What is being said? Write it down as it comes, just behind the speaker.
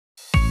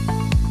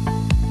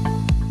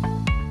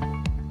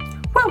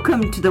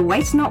Welcome to the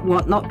Waste Not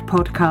What Not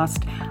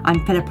podcast.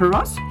 I'm Philippa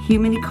Ross,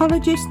 human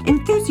ecologist,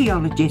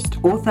 enthusiologist,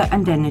 author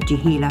and energy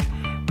healer,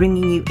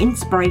 bringing you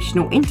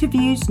inspirational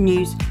interviews,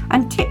 news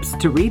and tips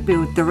to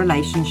rebuild the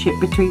relationship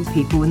between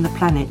people and the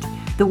planet,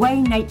 the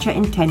way nature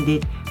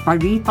intended, by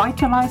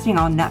revitalising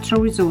our natural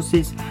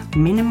resources,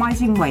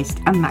 minimising waste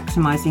and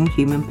maximising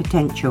human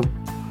potential.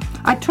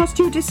 I trust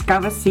you'll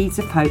discover seeds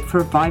of hope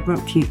for a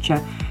vibrant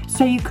future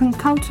so you can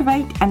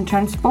cultivate and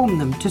transform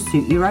them to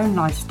suit your own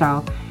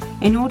lifestyle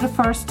in order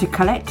for us to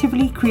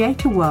collectively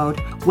create a world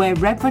where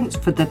reverence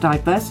for the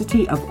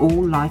diversity of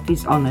all life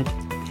is honoured.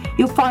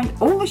 You'll find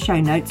all the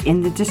show notes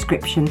in the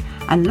description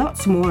and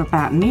lots more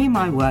about me and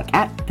my work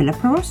at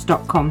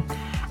philippaross.com.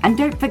 And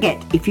don't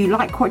forget, if you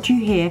like what you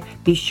hear,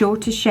 be sure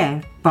to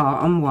share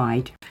far and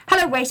wide.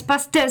 Hello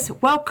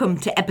Wastebusters, welcome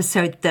to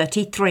episode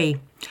 33.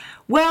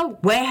 Well,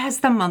 where has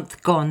the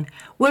month gone?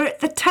 We're at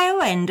the tail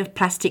end of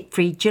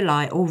Plastic-Free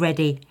July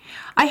already.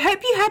 I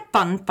hope you had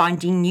fun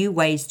finding new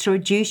ways to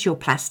reduce your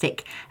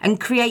plastic and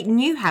create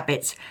new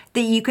habits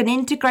that you can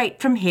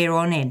integrate from here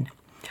on in.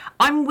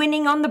 I'm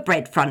winning on the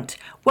bread front,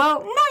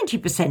 well,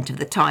 90% of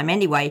the time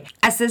anyway,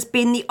 as there's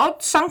been the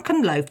odd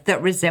sunken loaf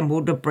that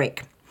resembled a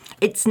brick.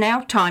 It's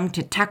now time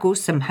to tackle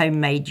some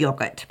homemade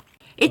yoghurt.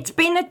 It's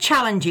been a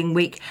challenging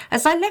week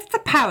as I left the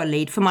power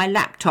lead for my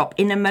laptop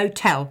in a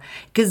motel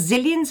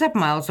gazillions of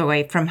miles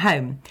away from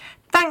home.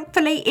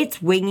 Thankfully,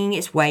 it's winging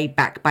its way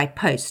back by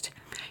post.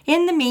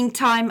 In the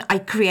meantime, I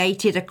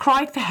created a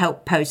cry for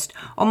help post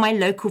on my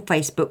local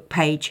Facebook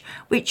page,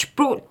 which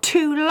brought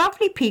two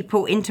lovely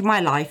people into my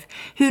life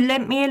who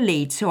lent me a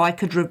lead so I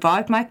could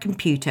revive my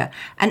computer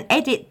and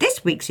edit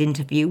this week's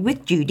interview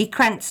with Judi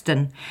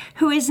Cranston,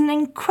 who is an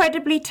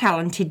incredibly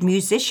talented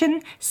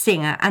musician,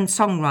 singer and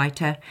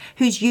songwriter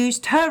who's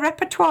used her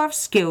repertoire of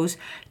skills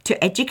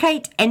to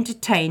educate,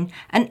 entertain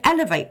and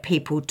elevate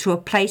people to a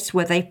place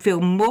where they feel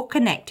more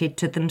connected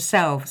to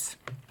themselves.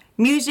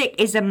 Music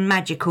is a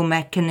magical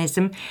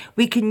mechanism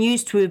we can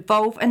use to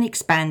evolve and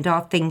expand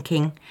our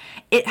thinking.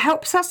 It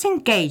helps us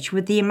engage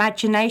with the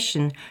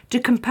imagination to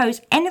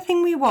compose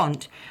anything we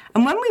want,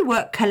 and when we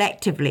work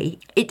collectively,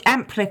 it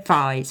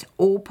amplifies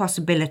all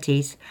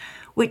possibilities,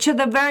 which are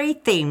the very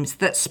themes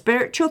that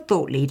spiritual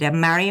thought leader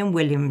Marianne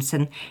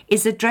Williamson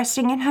is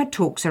addressing in her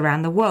talks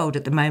around the world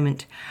at the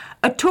moment.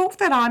 A talk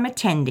that I'm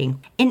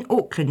attending in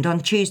Auckland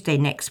on Tuesday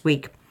next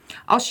week.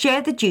 I'll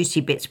share the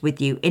juicy bits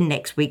with you in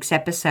next week's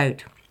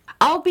episode.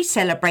 I'll be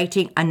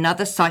celebrating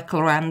another cycle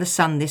around the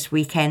sun this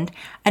weekend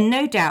and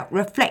no doubt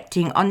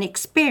reflecting on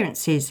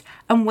experiences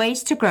and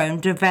ways to grow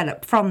and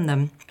develop from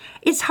them.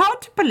 It's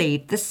hard to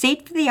believe the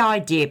seed for the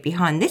idea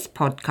behind this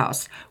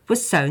podcast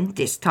was sown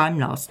this time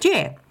last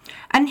year.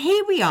 And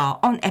here we are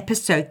on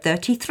episode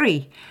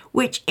 33,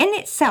 which in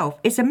itself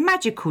is a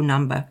magical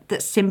number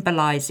that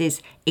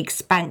symbolises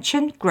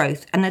expansion,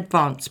 growth and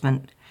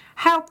advancement.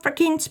 How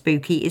freaking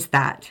spooky is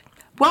that?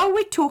 While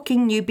we're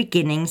talking new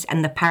beginnings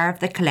and the power of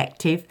the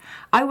collective,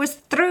 I was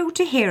thrilled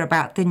to hear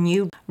about the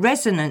new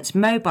Resonance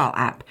mobile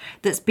app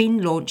that's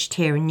been launched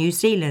here in New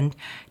Zealand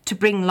to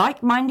bring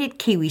like-minded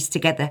Kiwis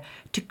together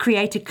to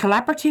create a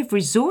collaborative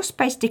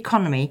resource-based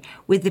economy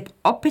with the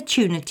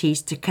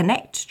opportunities to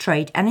connect,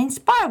 trade and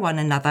inspire one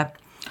another.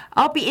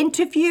 I'll be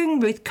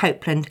interviewing Ruth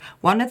Copeland,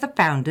 one of the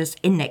founders,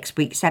 in next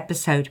week's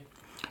episode.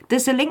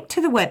 There's a link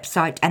to the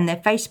website and their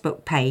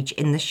Facebook page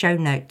in the show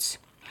notes.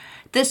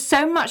 There's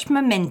so much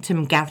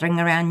momentum gathering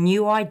around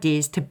new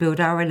ideas to build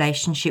our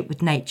relationship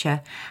with nature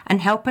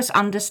and help us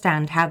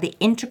understand how the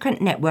intricate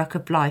network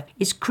of life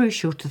is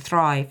crucial to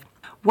thrive.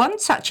 One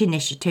such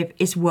initiative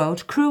is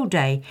World Krill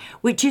Day,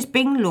 which is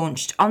being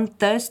launched on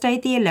Thursday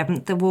the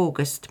 11th of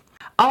August.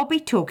 I'll be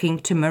talking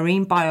to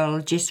marine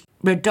biologist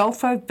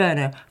Rodolfo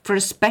Werner for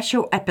a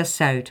special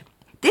episode.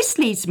 This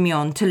leads me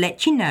on to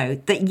let you know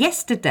that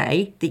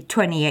yesterday, the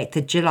 28th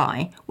of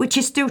July, which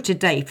is still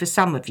today for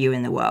some of you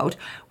in the world,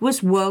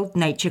 was World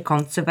Nature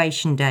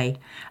Conservation Day,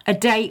 a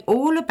day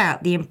all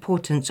about the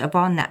importance of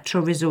our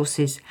natural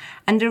resources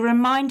and a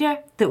reminder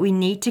that we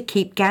need to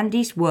keep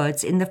Gandhi's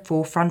words in the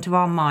forefront of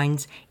our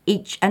minds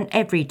each and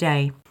every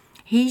day.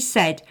 He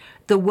said,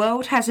 "The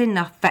world has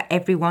enough for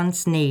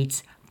everyone's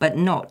needs, but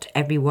not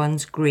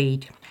everyone's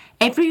greed."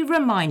 Every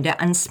reminder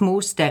and small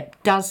step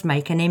does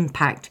make an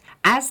impact,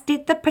 as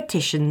did the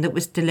petition that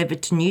was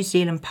delivered to New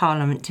Zealand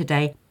Parliament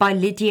today by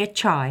Lydia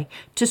Chai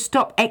to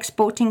stop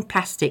exporting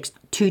plastics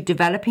to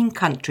developing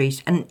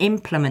countries and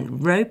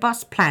implement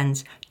robust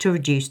plans to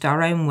reduce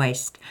our own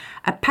waste.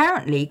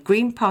 Apparently,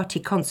 Green Party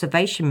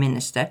Conservation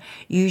Minister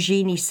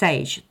Eugenie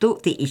Sage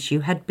thought the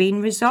issue had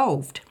been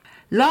resolved.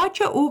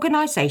 Larger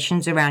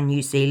organisations around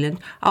New Zealand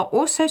are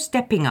also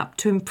stepping up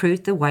to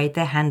improve the way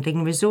they're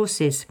handling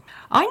resources.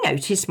 I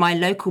noticed my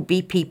local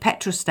BP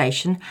petrol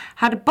station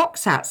had a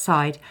box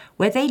outside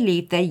where they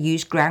leave their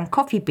used ground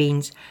coffee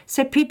beans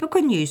so people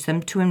can use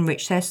them to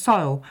enrich their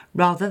soil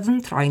rather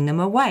than throwing them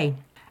away.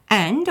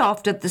 And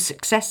after the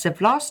success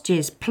of last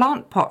year's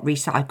plant pot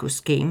recycle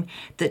scheme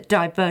that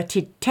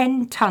diverted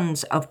 10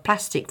 tonnes of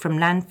plastic from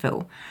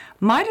landfill,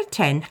 Mitre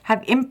 10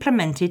 have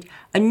implemented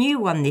a new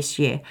one this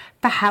year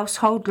for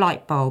household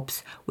light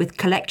bulbs with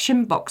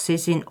collection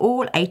boxes in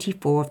all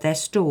 84 of their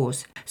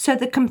stores, so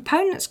the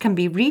components can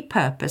be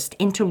repurposed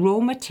into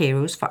raw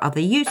materials for other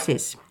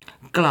uses.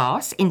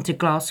 Glass into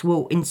glass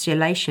wool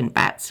insulation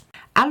bats.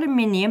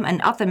 Aluminium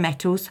and other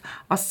metals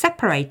are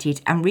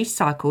separated and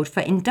recycled for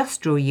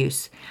industrial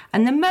use,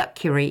 and the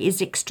mercury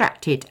is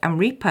extracted and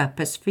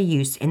repurposed for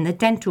use in the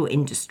dental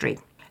industry.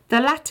 The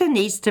latter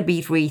needs to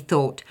be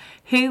rethought.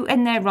 Who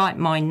in their right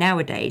mind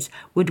nowadays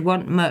would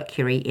want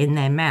mercury in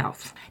their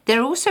mouth?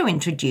 They're also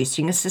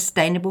introducing a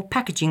sustainable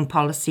packaging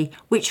policy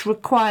which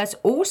requires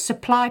all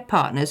supply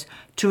partners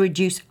to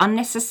reduce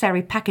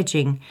unnecessary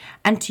packaging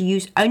and to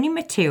use only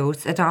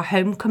materials that are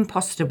home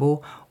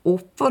compostable or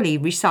fully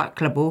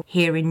recyclable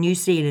here in New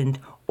Zealand,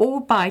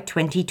 all by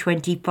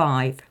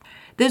 2025.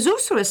 There's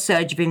also a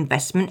surge of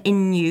investment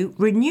in new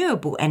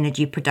renewable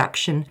energy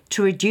production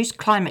to reduce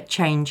climate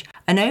change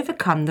and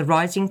overcome the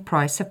rising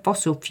price of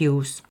fossil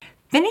fuels.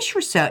 Finnish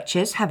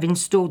researchers have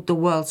installed the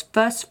world's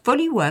first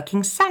fully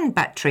working sand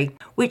battery,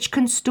 which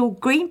can store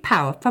green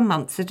power for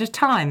months at a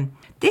time.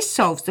 This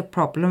solves the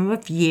problem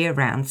of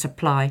year-round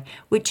supply,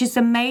 which is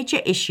a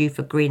major issue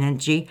for green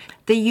energy.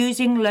 They're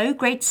using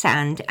low-grade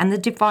sand and the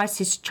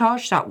device is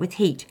charged up with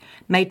heat,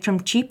 made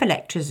from cheap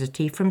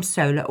electricity from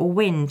solar or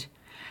wind.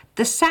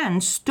 The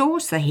sand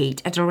stores the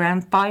heat at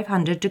around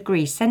 500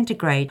 degrees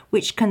centigrade,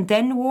 which can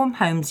then warm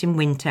homes in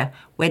winter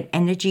when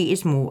energy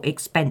is more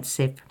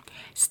expensive.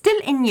 Still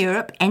in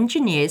Europe,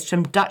 engineers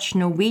from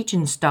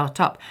Dutch-Norwegian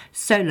startup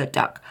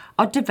SolarDuck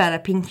are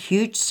developing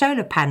huge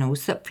solar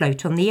panels that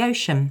float on the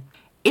ocean.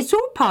 It's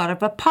all part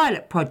of a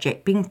pilot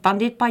project being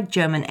funded by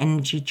German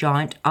energy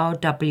giant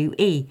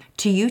RWE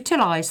to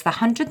utilise the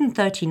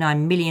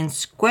 139 million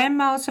square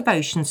miles of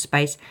ocean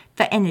space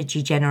for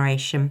energy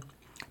generation.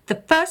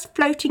 The first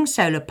floating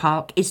solar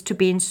park is to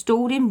be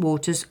installed in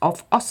waters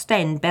off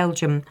Ostend,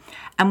 Belgium,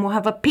 and will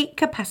have a peak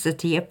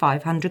capacity of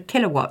 500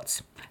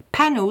 kilowatts.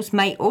 Panels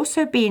may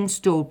also be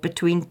installed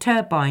between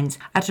turbines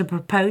at a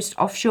proposed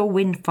offshore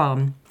wind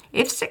farm.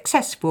 If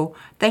successful,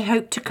 they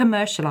hope to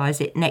commercialise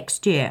it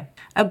next year.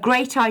 A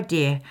great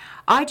idea.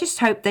 I just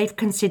hope they've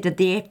considered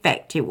the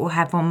effect it will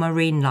have on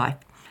marine life.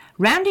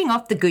 Rounding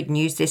off the good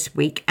news this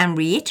week and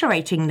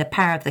reiterating the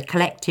power of the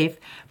collective,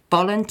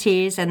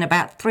 volunteers and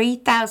about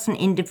 3,000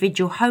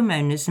 individual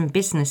homeowners and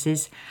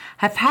businesses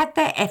have had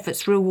their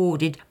efforts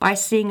rewarded by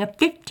seeing a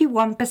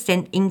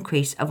 51%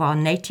 increase of our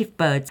native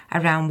birds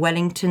around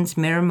Wellington's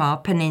Miramar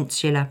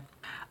Peninsula,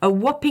 a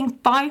whopping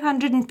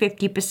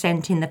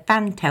 550% in the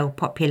fantail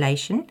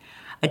population,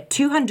 a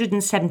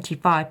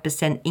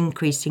 275%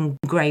 increase in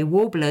grey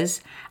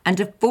warblers, and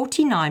a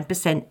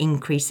 49%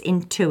 increase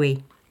in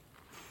tui.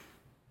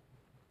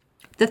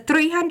 The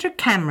 300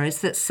 cameras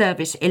that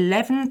service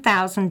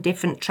 11,000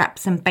 different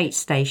traps and bait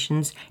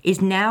stations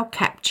is now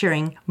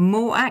capturing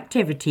more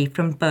activity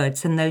from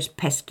birds than those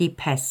pesky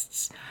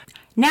pests.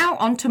 Now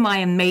on to my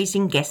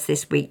amazing guest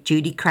this week,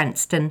 Judi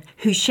Cranston,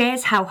 who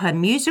shares how her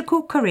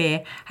musical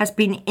career has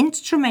been an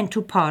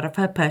instrumental part of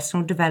her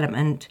personal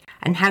development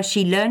and how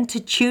she learned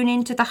to tune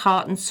into the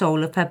heart and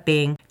soul of her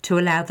being to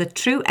allow the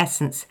true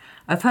essence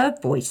of her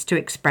voice to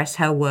express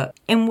her work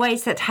in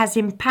ways that has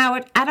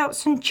empowered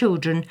adults and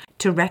children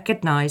to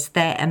recognise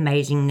their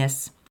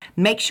amazingness.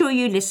 Make sure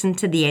you listen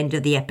to the end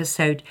of the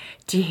episode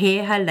to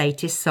hear her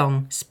latest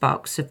song,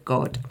 Sparks of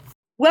God.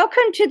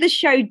 Welcome to the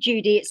show,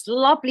 Judi. It's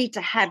lovely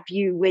to have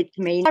you with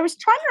me. I was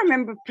trying to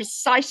remember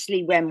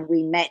precisely when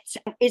we met.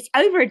 It's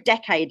over a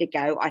decade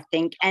ago, I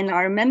think, and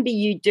I remember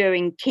you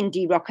doing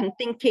Kindy Rock and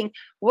thinking,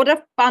 what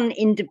a fun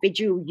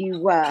individual you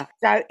were.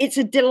 So it's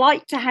a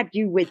delight to have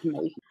you with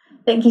me.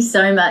 Thank you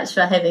so much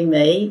for having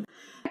me.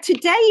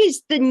 Today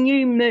is the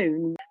new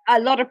moon. A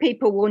lot of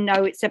people will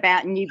know it's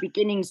about new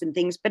beginnings and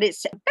things, but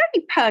it's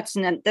very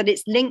pertinent that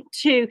it's linked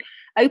to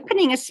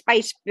opening a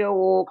space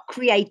for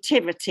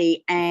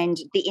creativity and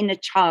the inner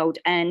child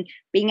and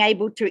being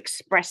able to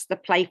express the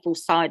playful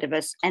side of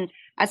us. And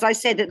as I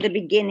said at the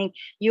beginning,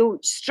 you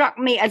struck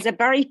me as a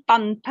very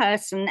fun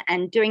person,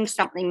 and doing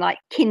something like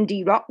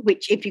Kindy Rock,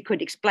 which, if you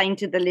could explain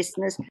to the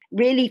listeners,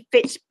 really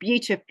fits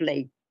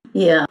beautifully.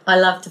 Yeah, I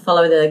love to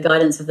follow the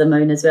guidance of the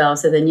moon as well.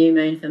 So the new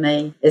moon for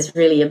me is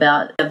really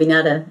about being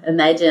able to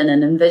imagine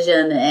and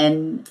envision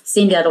and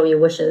send out all your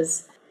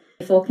wishes.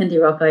 Before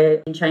Kindy Rock,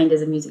 I trained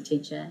as a music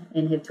teacher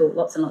and have taught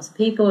lots and lots of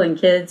people and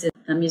kids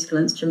and musical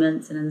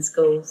instruments and in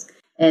schools.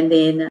 And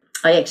then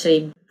I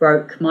actually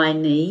broke my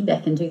knee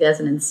back in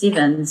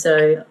 2007.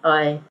 So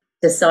I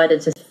decided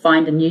to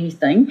find a new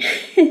thing.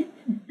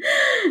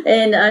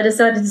 And I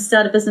decided to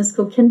start a business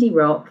called Kindy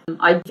Rock.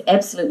 I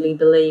absolutely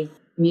believe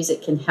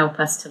music can help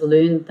us to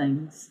learn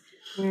things.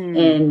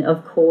 And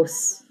of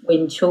course,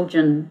 when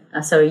children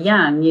are so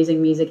young,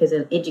 using music as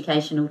an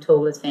educational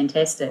tool is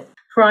fantastic.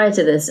 Prior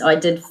to this, I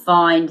did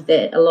find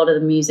that a lot of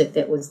the music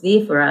that was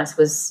there for us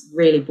was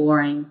really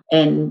boring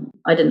and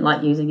I didn't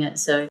like using it.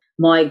 So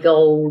my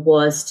goal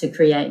was to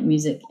create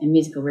music and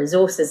musical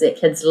resources that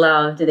kids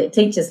loved, that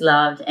teachers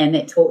loved, and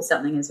that taught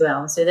something as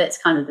well. So that's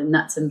kind of the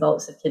nuts and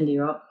bolts of Kindy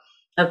Rock.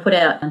 I've put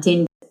out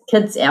 10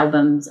 kids'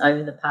 albums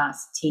over the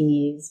past 10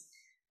 years.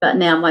 But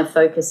now my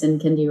focus in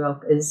Kindy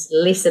Rock is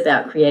less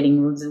about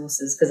creating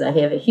resources because I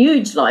have a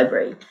huge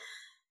library,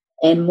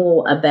 and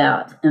more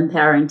about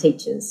empowering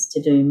teachers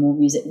to do more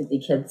music with their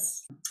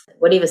kids,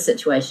 whatever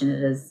situation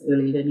it is,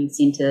 early learning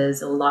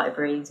centres or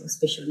libraries or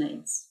special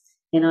needs.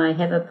 And I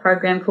have a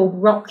program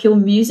called Rock Your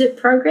Music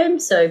program,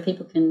 so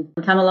people can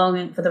come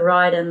along for the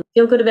ride and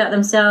feel good about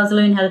themselves,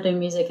 learn how to do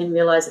music and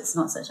realise it's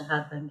not such a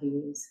hard thing to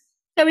use.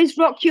 So is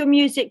Rock Your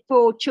Music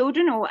for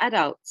children or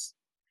adults?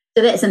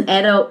 So that's an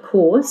adult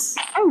course.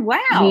 Oh,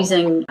 wow.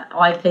 Using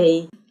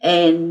IP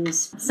and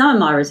some of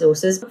my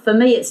resources. For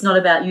me, it's not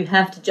about you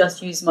have to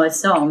just use my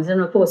songs.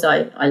 And of course,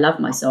 I love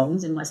my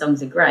songs and my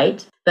songs are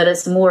great. But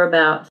it's more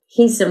about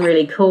here's some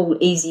really cool,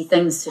 easy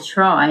things to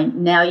try.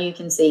 Now you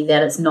can see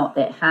that it's not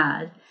that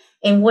hard.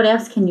 And what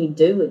else can you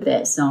do with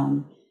that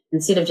song?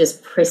 Instead of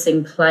just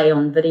pressing play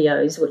on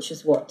videos, which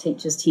is what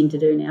teachers tend to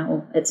do now.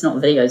 Well, it's not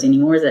videos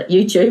anymore, is it?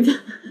 YouTube.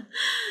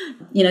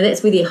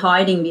 That's where they're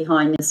hiding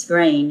behind the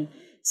screen.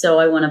 So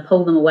I want to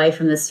pull them away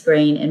from the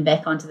screen and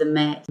back onto the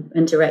mat,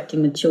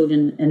 interacting with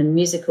children in a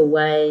musical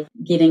way,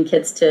 getting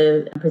kids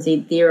to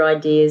present their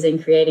ideas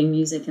and creating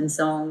music and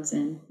songs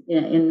and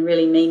in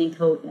really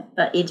meaningful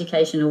but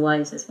educational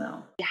ways as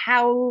well.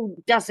 How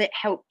does it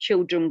help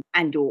children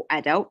and or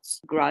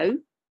adults grow?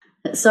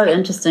 It's so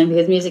interesting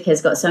because music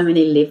has got so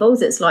many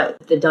levels. It's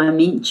like the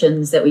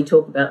dimensions that we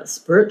talk about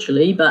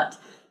spiritually, but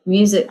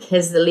music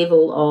has the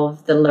level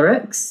of the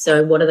lyrics.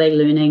 So what are they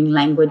learning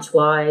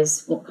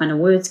language-wise? What kind of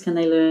words can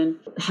they learn?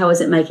 How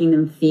is it making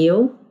them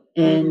feel?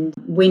 And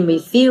when we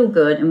feel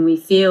good and we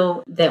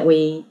feel that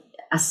we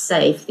are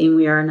safe, then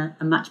we are in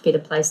a much better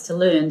place to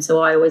learn.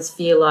 So I always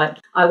feel like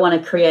I want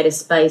to create a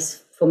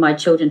space for my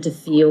children to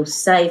feel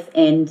safe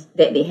and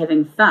that they're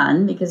having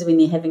fun, because when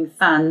they're having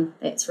fun,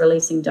 that's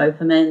releasing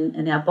dopamine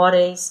in our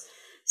bodies.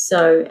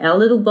 So our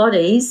little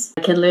bodies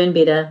can learn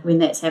better when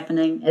that's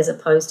happening, as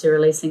opposed to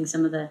releasing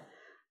some of the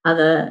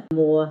other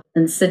more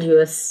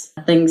insidious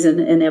things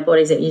in our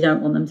bodies that you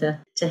don't want them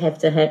to have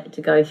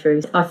to go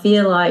through. I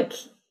feel like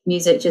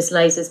music just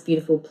lays this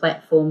beautiful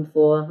platform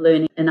for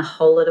learning in a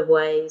whole lot of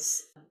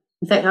ways.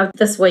 In fact,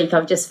 this week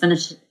I've just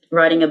finished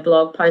writing a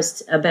blog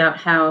post about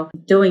how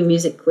doing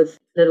music with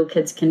little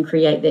kids can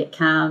create that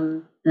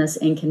calmness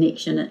and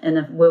connection in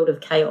a world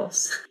of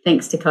chaos,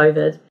 thanks to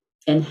COVID.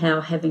 And how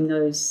having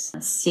those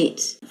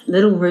set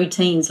little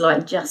routines,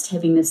 like just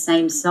having the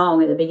same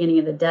song at the beginning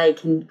of the day,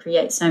 can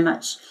create so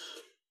much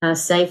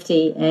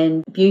safety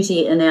and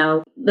beauty in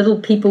our little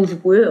people's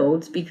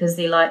world, because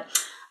they're like,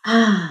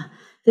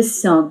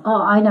 this song,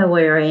 I know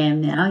where I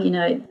am now,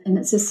 and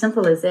it's as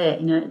simple as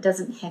that. It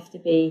doesn't have to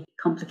be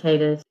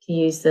complicated to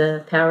use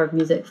the power of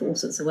music for all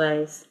sorts of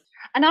ways.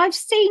 And I've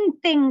seen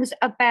things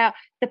about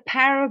the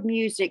power of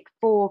music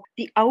for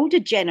the older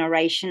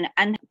generation,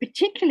 and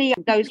particularly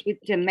those with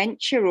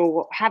dementia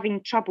or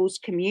having troubles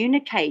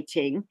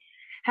communicating,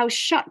 how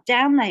shut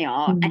down they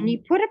are. Mm-hmm. And you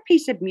put a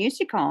piece of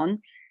music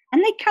on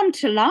and they come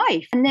to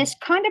life, and there's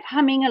kind of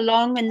humming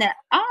along and their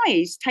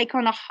eyes take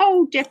on a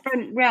whole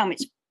different realm.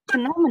 It's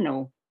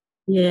phenomenal.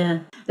 Yeah,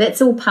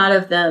 that's all part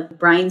of the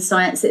brain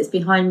science that's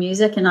behind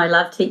music, and I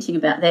love teaching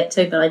about that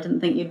too, but I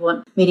didn't think you'd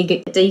want me to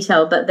get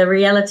detail. But the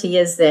reality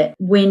is that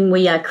when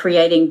we are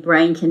creating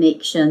brain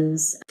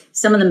connections,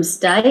 some of them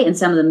stay and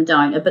some of them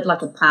don't, a bit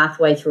like a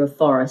pathway through a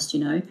forest,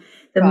 The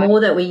right.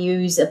 more that we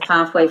use a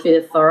pathway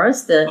through the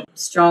forest, the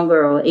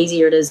stronger or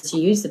easier it is to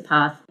use the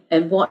path.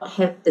 And what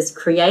is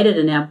created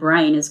in our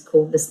brain is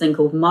called this thing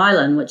called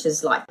myelin, which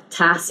is like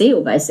tar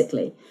seal,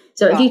 basically.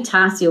 So right. if you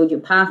tar sealed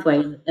your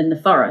pathway in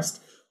the forest,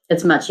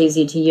 it's much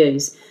easier to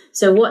use.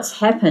 So what's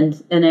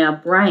happened in our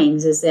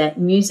brains is that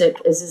music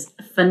is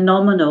a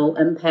phenomenal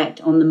impact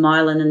on the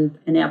myelin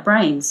in our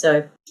brains.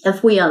 So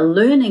if we are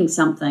learning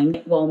something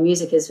while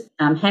music is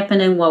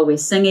happening, while we're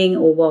singing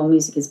or while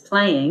music is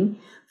playing,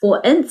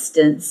 for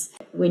instance,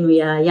 when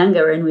we are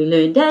younger and we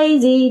learn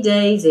Daisy,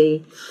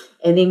 Daisy,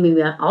 and then when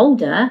we are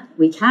older,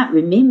 we can't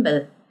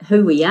remember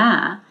who we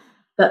are.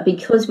 But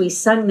because we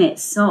sung that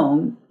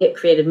song, it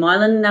created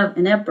myelin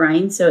in our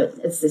brain. So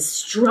it's this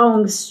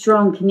strong,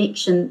 strong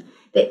connection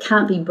that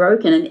can't be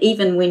broken. And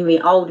even when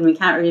we're old and we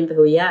can't remember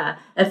who we are,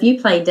 if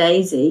you play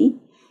Daisy,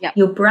 yep.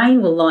 your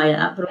brain will light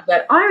up. It'll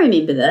go, I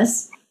remember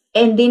this.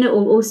 And then it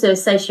will also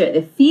associate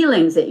the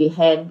feelings that you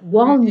had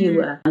while you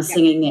were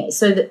singing that.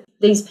 So that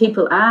these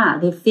people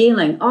they're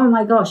feeling, oh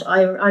my gosh,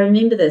 I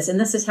remember this. And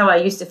this is how I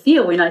used to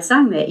feel when I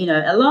sang that,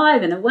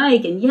 alive and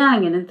awake and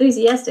young and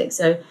enthusiastic.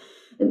 So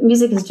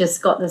music has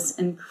just got this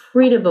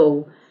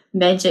incredible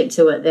magic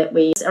to it that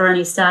we are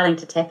only starting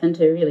to tap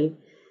into, really.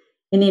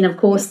 And then, of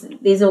course,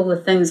 there's all the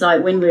things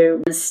like when we're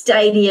in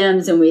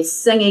stadiums and we're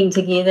singing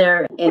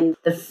together and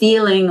the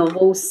feeling of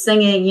all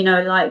singing,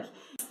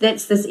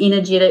 that's this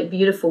energetic,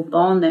 beautiful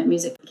bond that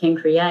music can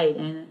create.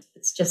 And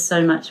it's just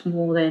so much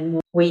more than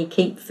what we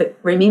keep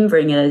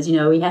remembering it as.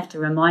 We have to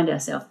remind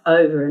ourselves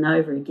over and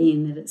over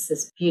again that it's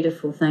this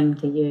beautiful thing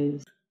to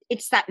use.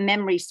 it's that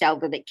memory cell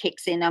that it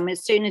kicks in. I mean,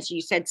 as soon as you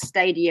said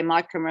stadium,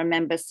 I can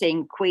remember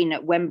seeing Queen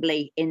at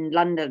Wembley in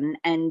London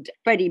and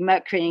Freddie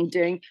Mercury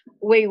doing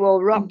We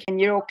Will Rock,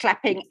 and you're all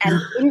clapping, and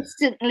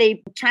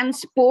instantly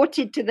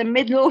transported to the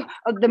middle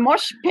of the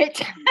mosh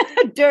pit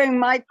doing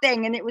my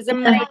thing. And it was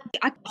amazing.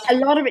 A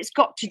lot of it's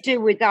got to do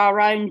with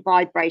our own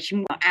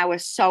vibration, our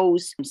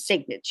soul's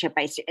signature,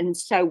 basically. And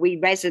so we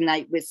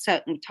resonate with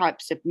certain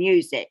types of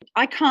music.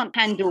 I can't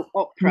handle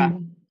opera.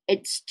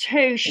 It's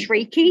too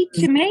shrieky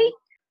to me.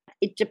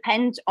 It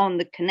depends on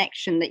the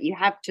connection that you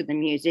have to the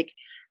music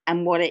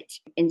and what it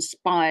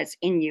inspires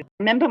in you. I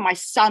remember my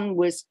son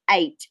was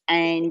 8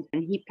 and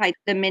he played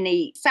the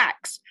mini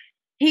sax.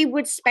 He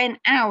would spend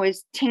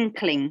hours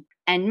tinkling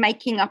and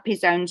making up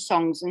his own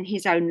songs and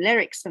his own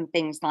lyrics and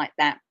things like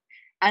that.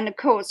 And of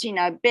course, you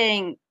know,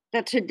 being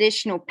the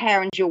traditional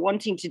parent, you're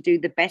wanting to do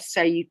the best,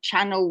 so you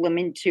channel them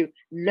into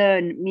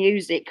learn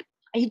music.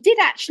 He did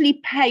actually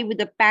play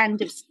with a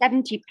band of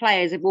 70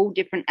 players of all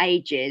different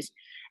ages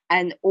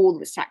and all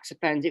the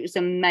saxophones. It was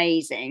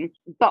amazing.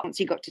 But once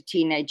he got to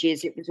teenage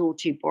years, it was all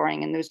too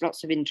boring and there was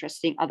lots of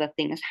interesting other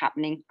things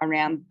happening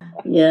around.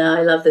 Yeah,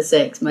 I love the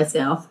sax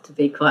myself, to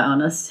be quite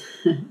honest.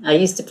 I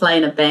used to play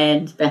in a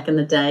band back in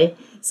the day.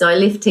 So I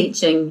left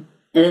teaching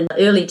in the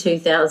early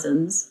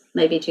 2000s,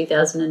 maybe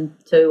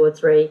 2002 or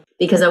 3,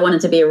 because I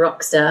wanted to be a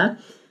rock star.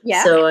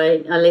 Yeah. So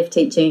I left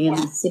teaching and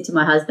said to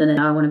my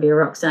husband, I want to be a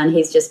rock star. And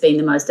he's just been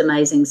the most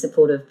amazing,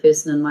 supportive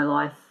person in my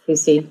life who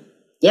said,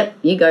 yep,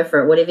 you go for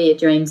it, whatever your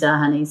dreams are,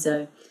 honey.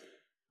 So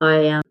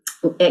I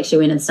actually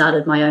went and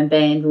started my own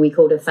band. We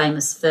called it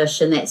Famous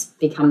Fish, and that's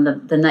become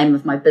the name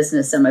of my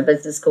business. So my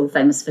business is called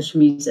Famous Fish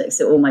Music.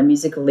 So all my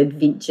musical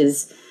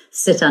adventures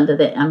sit under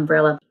that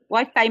umbrella.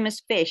 Why Famous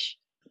Fish?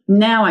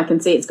 Now I can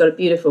see it's got a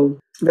beautiful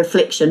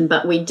reflection,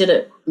 but we did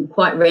it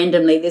quite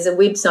randomly. There's a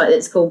website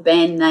that's called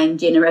Band Name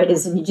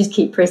Generators, and you just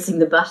keep pressing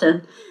the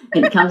button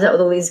and it comes up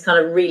with all these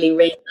kind of really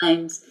random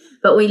names.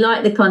 But we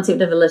like the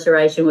concept of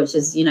alliteration, which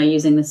is, you know,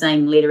 using the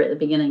same letter at the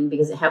beginning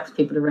because it helps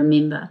people to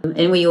remember.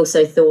 And we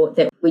also thought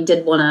that we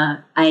did want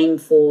to aim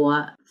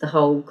for the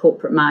whole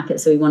corporate market.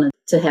 So we wanted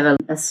to have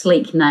a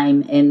sleek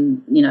name,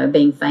 and, you know,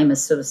 being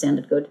famous sort of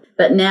sounded good.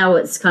 But now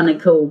it's kind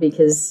of cool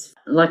because,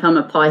 like, I'm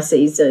a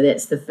Pisces, so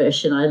that's the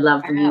fish, and I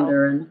love the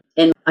water.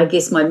 And I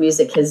guess my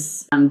music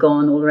has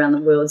gone all around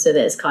the world, so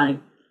that's kind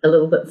of a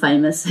little bit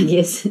famous, I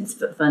guess. It's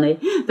a bit funny.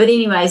 But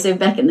anyway, so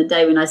back in the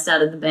day when I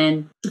started the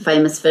band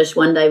Famous Fish,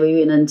 one day we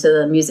went into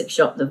the music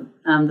shop,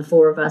 the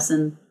 4 of us,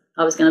 and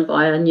I was going to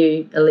buy a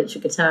new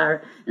electric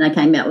guitar, and I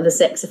came out with a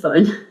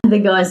saxophone. The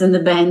guys in the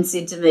band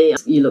said to me,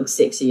 you look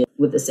sexy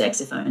with the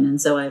saxophone.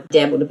 And so I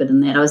dabbled a bit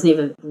in that. I was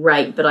never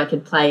great, but I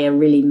could play a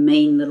really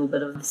mean little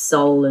bit of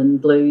soul and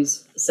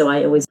blues, so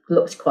I always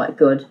looked quite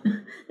good.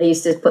 They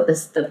used to put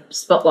the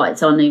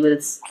spotlights on me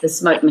with the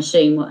smoke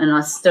machine, and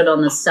I stood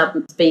on the sub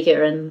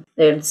speaker and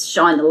they would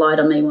shine the light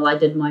on me while I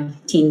did my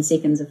 10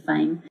 seconds of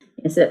fame.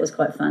 Yes, that was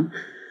quite fun.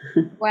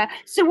 Wow.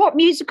 So what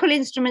musical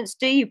instruments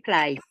do you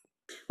play?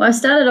 Well, I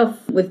started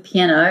off with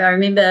piano. I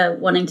remember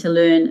wanting to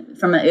learn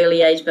from an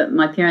early age, but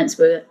my parents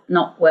were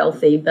not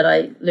wealthy, but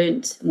I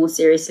learnt more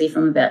seriously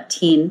from about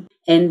 10.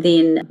 And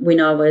then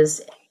when I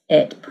was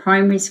at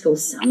primary school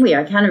somewhere,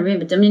 I can't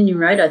remember, Dominion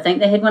Road, I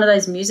think, they had one of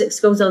those music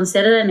schools on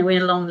Saturday, and I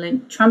went along and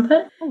learnt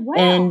trumpet. Oh, wow.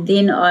 And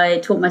then I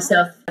taught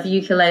myself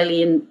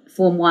ukulele in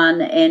Form 1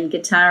 and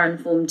guitar in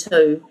Form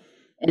 2.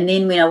 And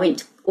then when I went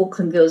to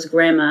Auckland Girls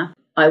Grammar,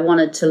 I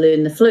wanted to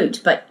learn the flute,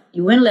 but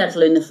you weren't allowed to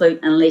learn the flute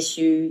unless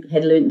you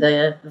had learnt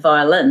the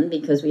violin,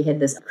 because we had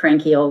this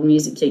cranky old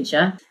music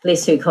teacher,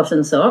 bless her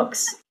cotton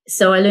socks.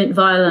 So I learnt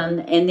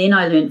violin, and then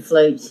I learnt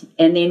flute,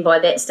 and then by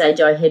that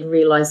stage I had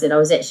realised that I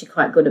was actually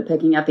quite good at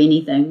picking up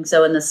anything.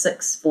 So in the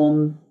 6th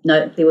form,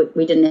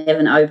 we didn't have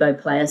an oboe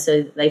player,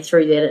 so they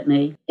threw that at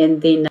me.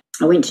 And then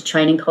I went to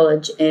training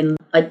college and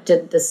I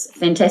did this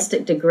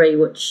fantastic degree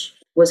which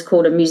was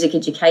called a music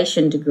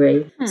education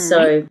degree.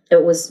 So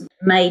it was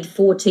made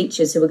for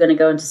teachers who were going to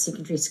go into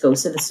secondary school.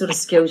 So the sort of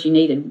skills you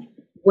needed,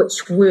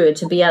 which were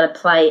to be able to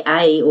play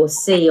A or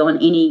C on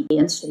any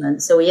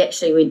instrument. So we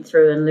actually went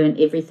through and learned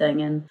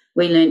everything. And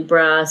we learned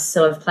brass.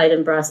 So I've played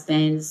in brass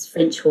bands,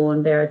 French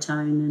horn,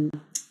 baritone,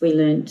 and we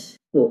learned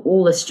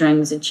all the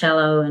strings, the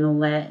cello and all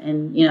that.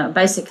 And, you know,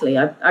 basically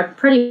I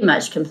pretty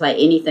much can play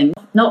anything,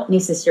 not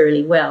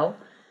necessarily well.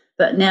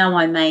 But now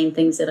my main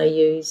things that I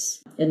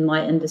use in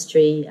my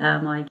industry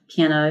are my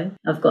piano.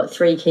 I've got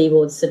 3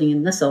 keyboards sitting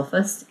in this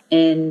office,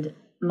 and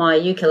my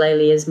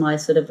ukulele is my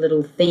sort of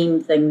little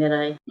theme thing that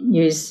I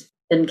use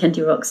in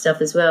Kinty Rock stuff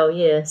as well,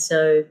 yeah.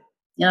 So,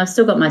 you know, I've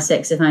still got my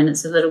saxophone.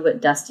 It's a little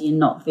bit dusty and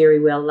not very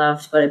well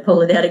loved, but I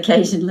pull it out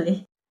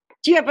occasionally.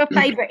 Do you have a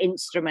favourite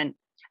instrument?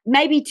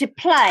 Maybe to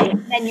play,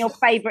 and then your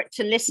favourite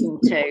to listen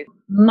to?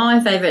 My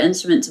favourite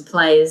instrument to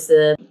play is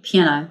the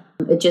piano.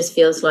 It just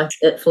feels like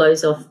it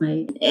flows off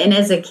me. And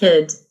as a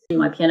kid,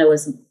 my piano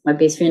was my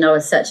best friend. I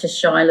was such a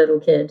shy little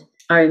kid.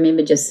 I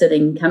remember just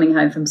coming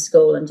home from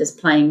school and just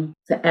playing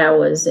for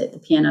hours at the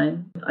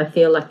piano. I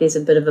feel like there's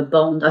a bit of a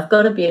bond. I've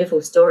got a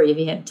beautiful story if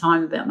you have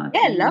time about my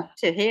piano. Yeah, love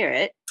to hear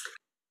it.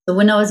 But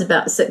when I was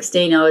about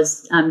 16, I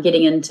was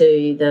getting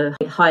into the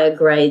higher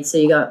grades. So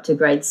you go up to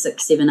grade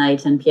 6, 7,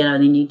 8 in piano,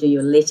 and then you do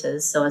your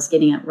letters. So I was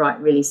getting it right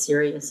really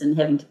serious and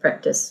having to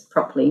practice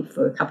properly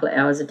for a couple of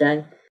hours a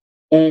day.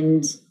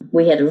 And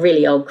we had a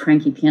really old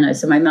cranky piano.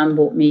 So my mum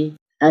bought me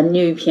a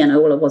new piano.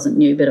 Well, it wasn't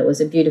new, but it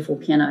was a beautiful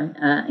piano,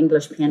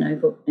 English piano,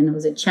 and it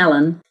was a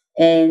Challen.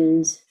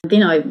 And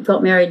then I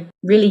got married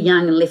really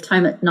young and left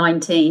home at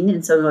 19.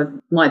 And so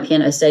my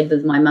piano stayed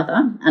with my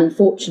mother,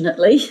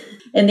 unfortunately.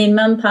 And then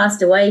Mum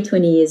passed away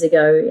 20 years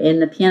ago,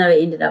 and the piano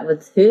ended up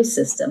with her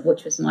sister,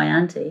 which was my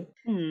auntie.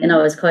 And I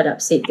was quite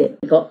upset that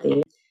it got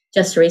there.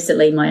 Just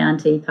recently, my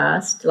auntie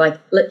passed, like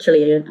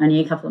literally only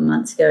a couple of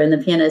months ago, and the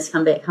piano's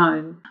come back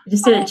home. I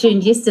just had it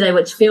tuned yesterday,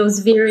 which feels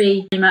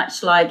very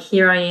much like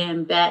here I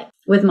am back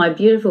with my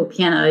beautiful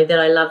piano that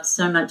I loved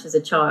so much as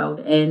a child.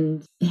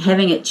 And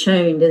having it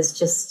tuned is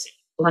just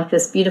like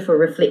this beautiful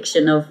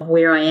reflection of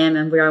where I am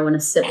and where I want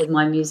to sit with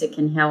my music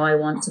and how I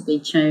want to be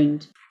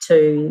tuned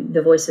to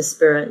the voice of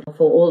spirit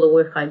for all the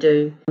work I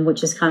do,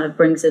 which just kind of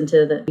brings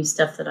into the new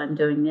stuff that I'm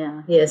doing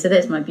now. Yeah, so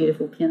that's my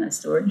beautiful piano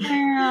story.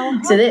 Wow.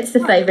 So that's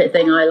the favourite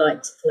thing I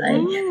like to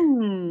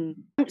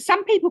play.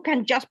 Some people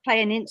can just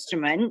play an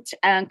instrument,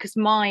 because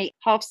my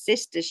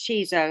half-sister,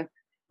 she's a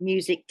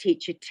music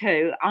teacher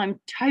too. I'm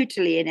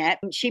totally in it.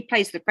 She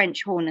plays the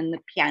French horn and the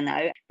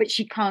piano, but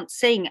she can't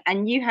sing.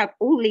 And you have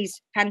all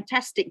these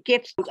fantastic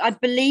gifts. I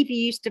believe you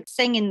used to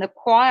sing in the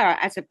choir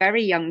as a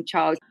very young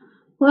child.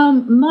 Well,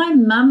 my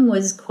mum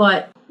was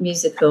quite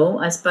musical.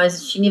 I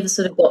suppose she never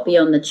sort of got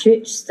beyond the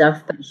church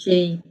stuff, but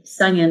she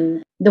sang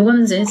in the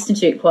Women's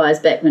Institute choirs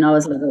back when I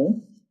was little,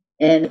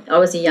 and I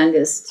was the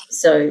youngest.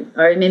 So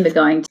I remember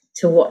going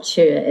to watch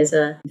her as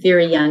a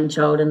very young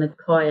child in the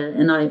choir,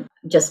 and I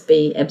just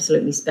be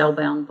absolutely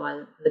spellbound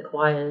by the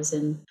choirs.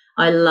 And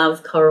I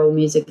love choral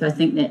music. I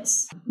think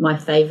that's my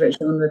favourite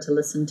genre to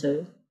listen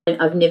to.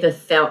 I've never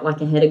felt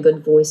like I had a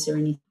good voice or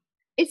anything.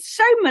 It's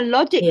so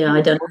melodic. Yeah,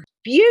 I don't.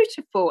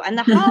 Beautiful, and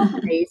the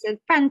harmonies are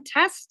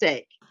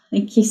fantastic.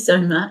 Thank you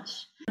so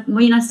much.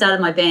 When I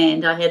started my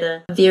band, I had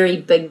a very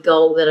big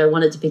goal that I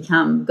wanted to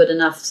become good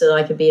enough so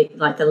that I could be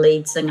like the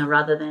lead singer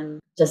rather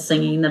than just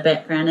singing in the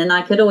background. And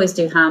I could always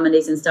do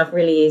harmonies and stuff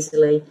really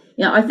easily.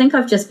 You know, I think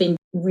I've just been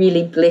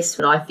really blessed.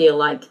 But I feel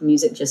like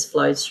music just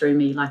flows through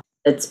me, like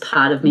it's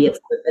part of me.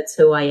 It's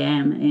who I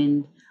am,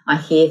 and I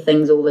hear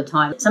things all the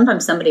time.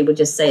 Sometimes somebody would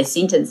just say a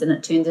sentence and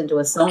it turns into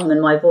a song in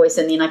my voice,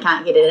 and then I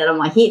can't get it out of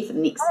my head for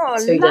the next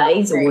 2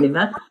 days or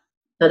whatever.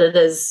 But it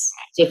is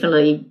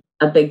definitely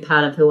a big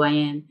part of who I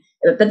am.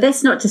 But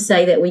that's not to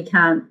say that we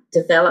can't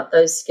develop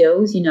those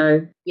skills, you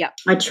know. Yeah.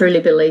 I truly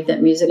believe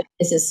that music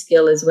is a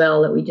skill as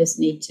well, that we just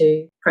need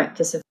to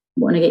practice if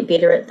we want to get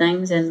better at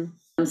things. And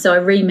so I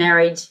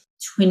remarried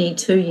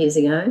 22 years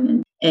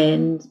ago,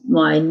 and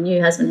my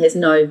new husband has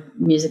no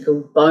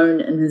musical bone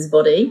in his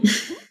body.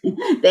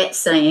 That's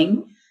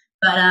saying.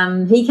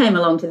 But he came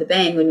along to the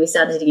band when we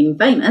started getting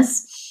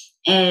famous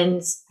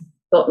and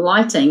got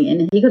lighting,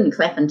 and he couldn't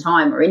clap in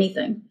time or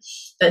anything.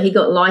 But he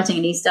got lighting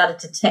and he started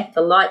to tap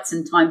the lights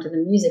in time to the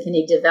music, and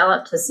he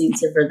developed a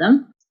sense of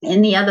rhythm.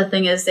 And the other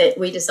thing is that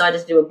we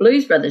decided to do a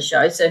Blues Brothers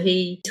show. So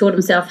he taught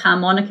himself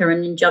harmonica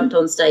and then jumped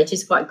on stage.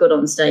 He's quite good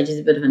on stage. He's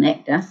a bit of an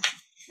actor.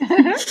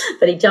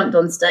 But he jumped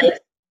on stage.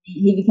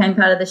 He became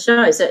part of the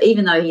show. So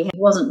even though he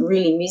wasn't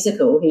really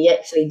musical, he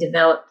actually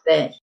developed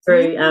that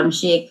through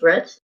sheer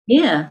grit.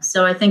 Yeah,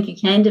 so I think you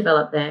can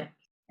develop that.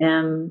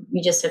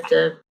 You just have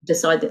to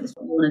decide that that's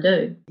what you want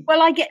to do.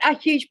 Well, I get a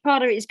huge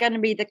part of it is going to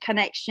be the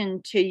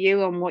connection to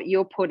you and what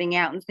you're putting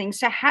out and things.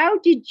 So how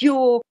did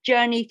your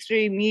journey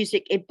through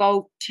music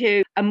evolve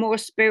to a more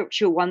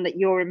spiritual one that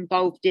you're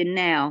involved in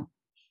now?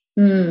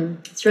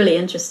 It's really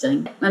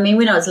interesting. I mean,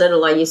 when I was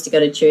little, I used to go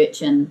to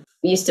church, and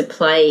we used to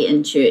play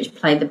in church,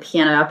 play the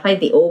piano. I played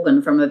the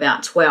organ from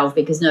about 12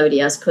 because nobody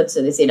else could.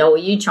 So they said, oh,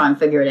 well, you try and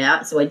figure it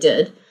out. So I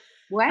did.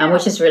 Wow.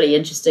 Which is really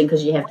interesting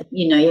because you have to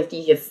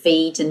use your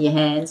feet and your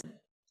hands.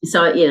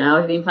 So,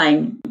 I've been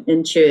playing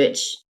in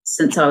church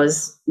since I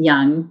was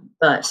young.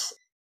 But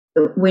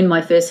when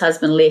my first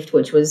husband left,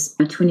 which was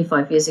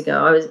 25 years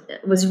ago,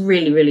 it was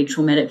really, really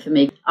traumatic for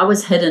me. I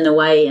was hidden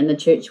away in the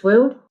church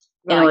world.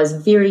 Right. And I was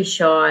very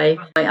shy.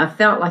 I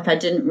felt like I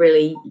didn't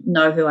really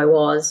know who I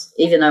was,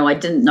 even though I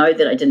didn't know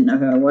that I didn't know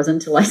who I was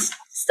until I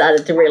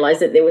started to realise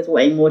that there was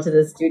way more to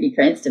this Judi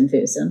Cranston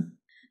person.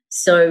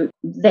 So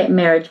that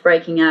marriage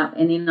breaking up,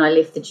 and then I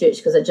left the church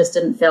because it just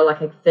didn't feel like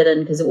I could fit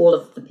in because all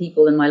of the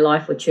people in my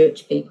life were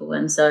church people.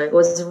 And so it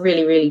was a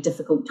really, really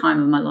difficult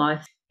time of my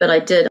life. But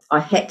I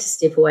had to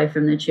step away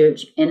from the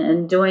church. And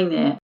in doing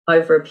that,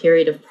 over a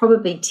period of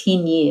probably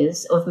 10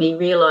 years of me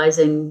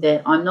realising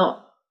that I'm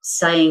not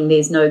saying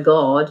there's no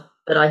God,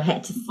 but I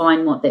had to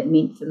find what that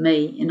meant for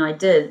me. And I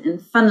did. And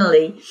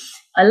funnily,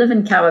 I live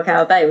in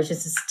Kawakawa Bay, which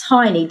is this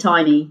tiny,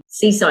 tiny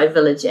seaside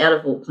village out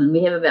of Auckland.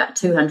 We have about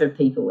 200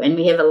 people, and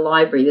we have a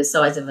library the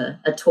size of a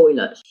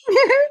toilet.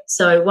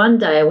 So one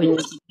day I went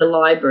to the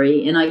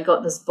library and I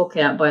got this book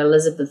out by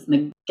Elizabeth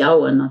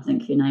McGowan, I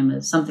think her name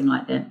is, something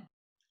like that.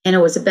 And it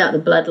was about the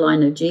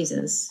bloodline of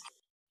Jesus.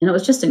 And it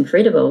was just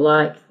incredible,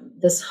 like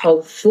this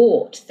whole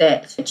thought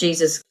that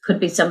Jesus could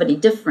be somebody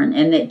different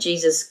and that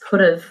Jesus could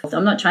have,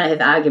 I'm not trying to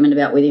have an argument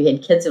about whether he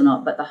had kids or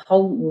not, but the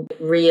whole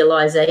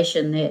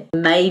realization that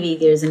maybe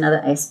there's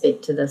another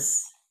aspect to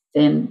this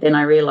than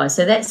I realized.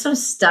 So that sort of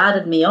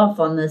started me off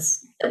on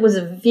this. It was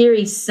a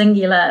very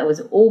singular, it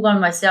was all by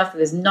myself. There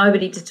was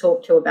nobody to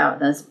talk to about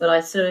this, but I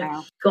sort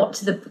of got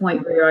to the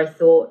point where I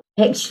thought,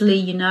 actually,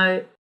 you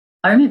know,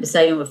 I remember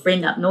saying to a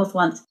friend up north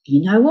once,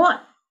 you know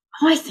what?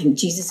 I think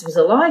Jesus was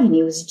alive and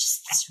he was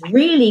just this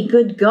really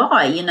good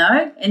guy, you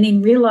know, and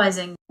then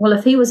realizing, well,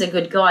 if he was a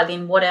good guy,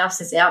 then what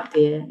else is out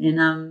there?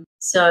 And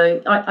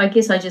so I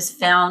guess I just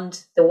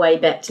found the way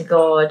back to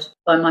God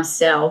by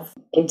myself.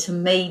 And to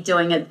me,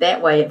 doing it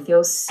that way, it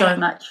feels so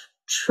much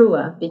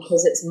truer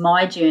because it's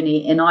my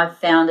journey and I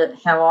found it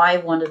how I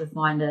wanted to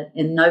find it.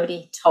 And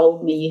nobody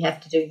told me you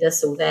have to do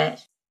this or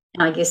that.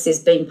 And I guess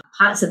there's been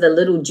parts of the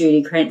little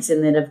Judi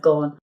Cranston that have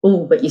gone,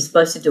 oh, but you're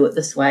supposed to do it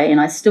this way.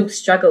 And I still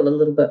struggle a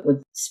little bit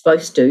with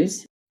supposed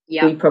to's.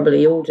 Yeah. We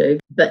probably all do.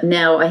 But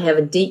now I have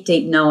a deep,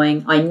 deep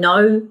knowing. I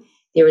know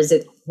there is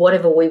a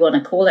whatever we want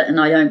to call it, and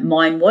I don't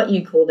mind what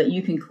you call it.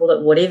 You can call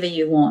it whatever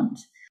you want.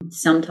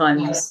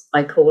 Sometimes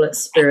I call it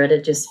spirit.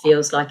 It just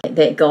feels like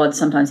that God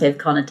sometimes have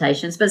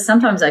connotations. But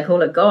sometimes I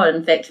call it God.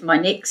 In fact, my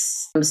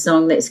next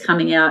song that's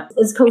coming out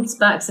is called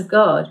Sparks of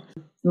God.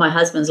 My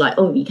husband's like,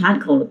 oh, you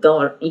can't call it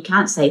God. You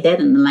can't say that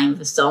in the name of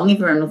a song.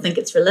 Everyone will think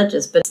it's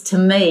religious. But to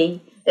me,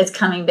 it's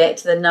coming back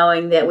to the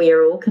knowing that we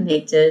are all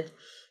connected,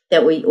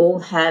 that we all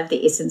have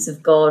the essence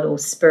of God or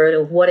spirit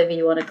or whatever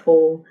you want to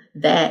call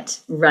that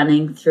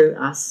running through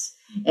us.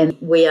 And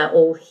we are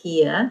all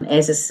here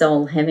as a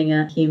soul having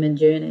a human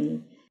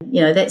journey.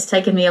 You know, that's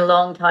taken me a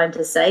long time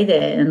to say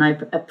that. And I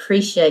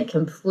appreciate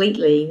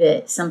completely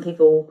that some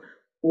people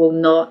will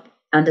not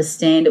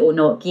understand or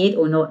not get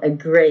or not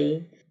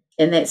agree.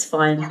 And that's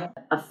fine.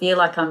 I feel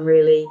like I'm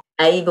really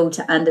able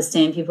to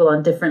understand people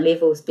on different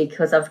levels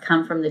because I've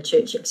come from the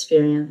church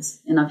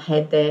experience and I've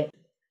had that,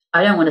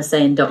 I don't want to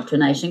say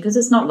indoctrination because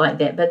it's not like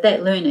that, but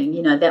that learning,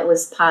 you know, that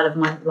was part of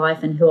my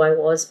life and who I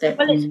was back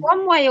then. Well, it's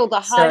one way or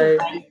the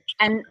highway.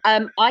 And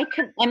I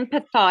can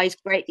empathise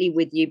greatly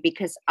with you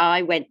because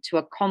I went to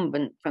a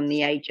convent from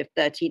the age of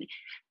 13.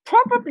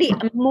 Probably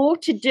more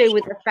to do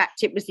with the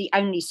fact it was the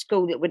only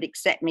school that would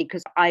accept me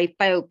because I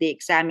failed the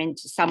exam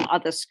into some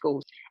other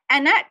schools.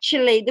 And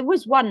actually, there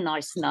was one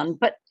nice nun,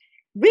 but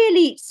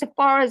really, so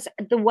far as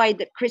the way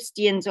that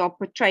Christians are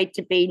portrayed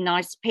to be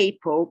nice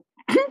people,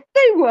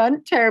 they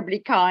weren't terribly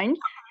kind.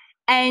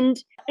 And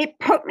it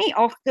put me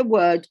off the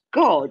word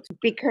God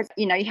because,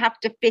 you know, you have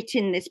to fit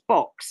in this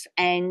box.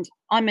 And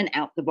I'm an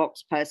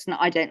out-the-box person.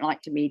 I don't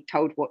like to be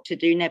told what to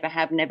do, never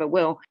have, never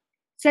will.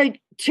 So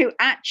to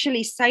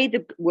actually say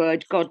the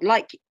word God,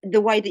 like the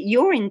way that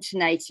you're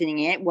intonating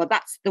it, well,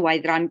 that's the way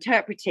that I'm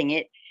interpreting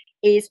it,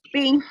 is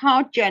being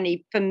hard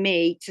journey for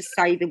me to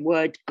say the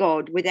word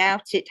God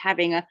without it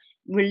having a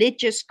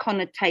religious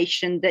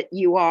connotation that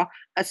you are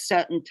a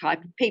certain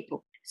type of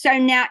people. So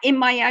now in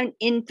my own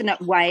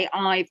infinite way,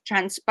 I've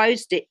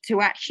transposed it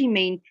to actually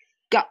mean,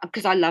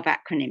 because I love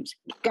acronyms,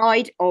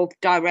 guide of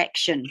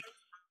direction.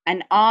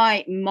 And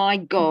my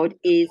God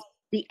is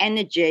the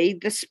energy,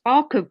 the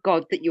spark of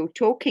God that you're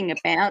talking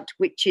about,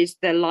 which is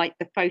the light,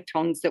 the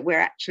photons that we're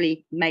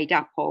actually made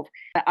up of.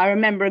 I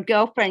remember a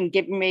girlfriend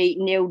giving me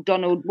Neil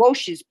Donald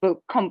Walsh's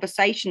book,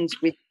 Conversations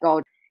with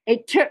God.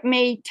 It took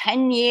me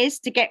 10 years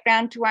to get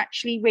round to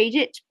actually read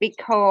it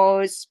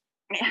because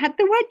it had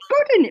the word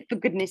God in it, for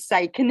goodness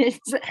sake. And it's,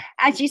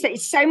 as you say,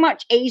 it's so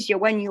much easier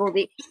when you're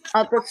the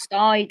other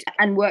side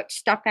and work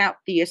stuff out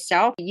for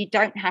yourself. You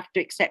don't have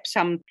to accept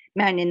some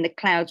man in the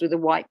clouds with a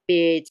white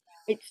beard.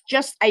 It's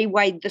just a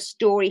way the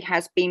story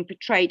has been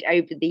portrayed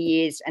over the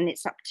years, and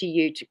it's up to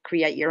you to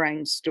create your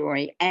own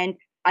story. And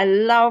I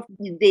love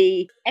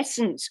the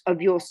essence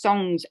of your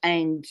songs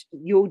and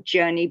your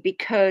journey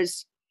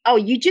because,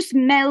 you just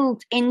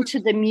meld into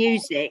the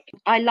music.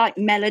 I like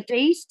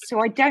melodies, so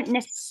I don't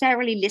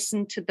necessarily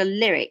listen to the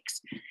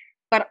lyrics,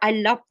 but I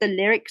love the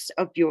lyrics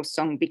of your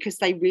song because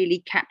they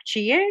really capture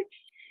you.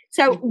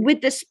 So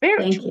with the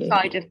spiritual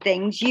side of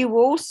things, you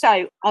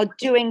also are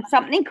doing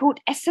something called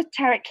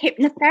esoteric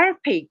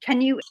hypnotherapy.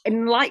 Can you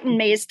enlighten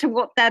me as to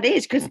what that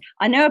is? Because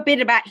I know a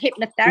bit about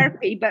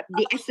hypnotherapy, but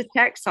the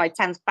esoteric side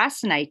sounds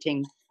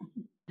fascinating.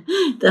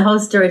 The whole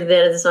story to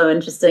that is so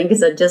interesting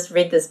because I just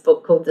read this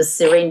book called The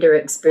Surrender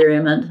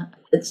Experiment.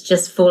 It's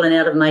just fallen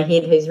out of my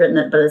head who's written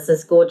it, but it's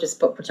this gorgeous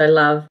book, which I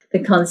love.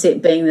 The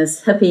concept being this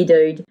hippie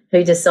dude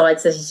who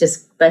decides that he's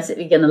just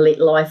basically going to let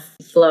life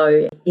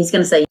flow. He's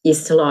going to say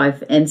yes to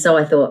life. And so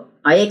I thought,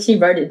 I actually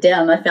wrote it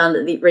down. I found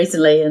it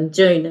recently in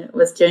June. It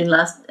was June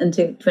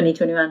into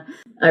 2021.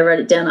 I wrote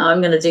it down.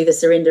 I'm going to do the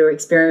Surrender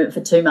Experiment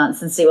for 2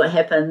 months and see what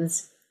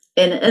happens.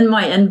 And in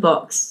my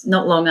inbox,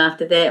 not long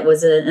after that,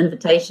 was an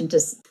invitation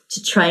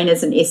to train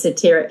as an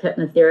esoteric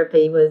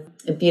hypnotherapy with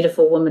a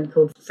beautiful woman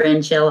called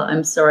Franchella.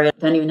 I'm sorry, I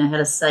don't even know how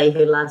to say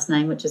her last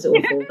name, which is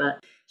awful,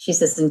 but she's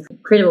this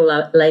incredible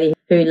lady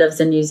who lives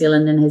in New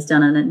Zealand and has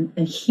done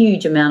a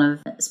huge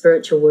amount of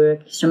spiritual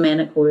work,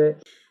 shamanic work.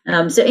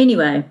 So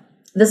anyway,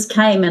 this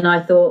came and I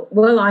thought,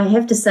 well, I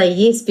have to say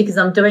yes because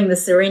I'm doing the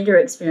surrender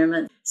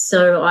experiment.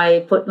 So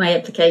I put my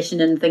application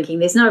in thinking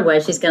there's no way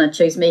she's going to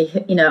choose me.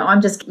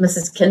 I'm just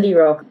Mrs. Kindy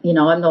Rock.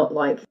 I'm not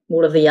like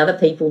all of the other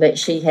people that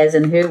she has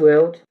in her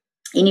world.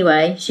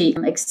 Anyway, she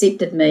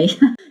accepted me.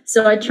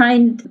 So I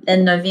trained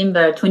in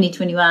November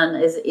 2021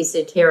 as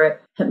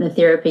esoteric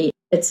hypnotherapy.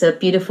 It's a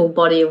beautiful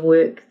body of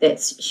work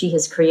that she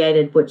has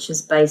created, which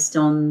is based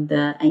on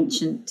the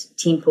ancient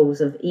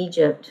temples of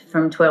Egypt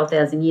from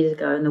 12,000 years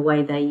ago and the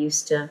way they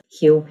used to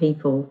heal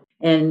people,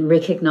 and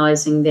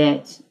recognizing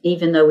that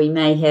even though we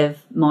may have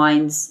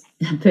minds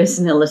and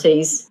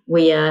personalities,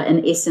 we are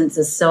in essence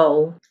a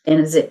soul,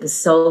 and it's at the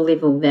soul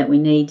level that we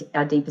need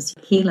our deepest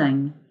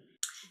healing.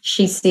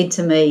 She said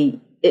to me,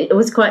 it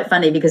was quite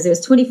funny because there was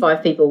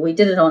 25 people. We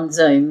did it on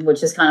Zoom,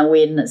 which is kind of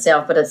weird in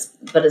itself, but it's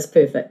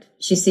perfect.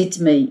 She said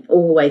to me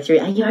all the way through,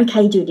 "Are you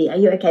okay, Judi? Are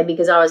you okay?"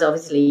 Because I was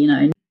obviously,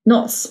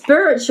 not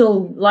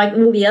spiritual like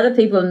all the other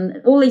people.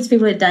 And all these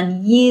people had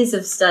done years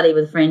of study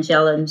with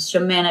Franchella and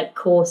shamanic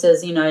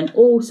courses, and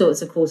all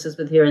sorts of courses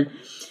with her. And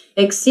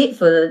except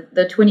for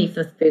the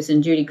 25th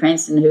person, Judi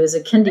Cranston, who is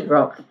a Kindy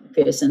Rock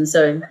person.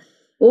 So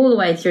all the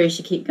way through,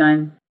 she kept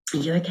going, "Are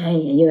you okay?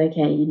 Are you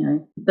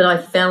okay?" But I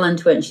fell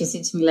into it, and she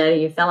said to me later,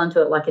 "You fell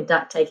into it like a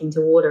duck taking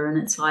to water."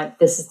 And it's like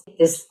this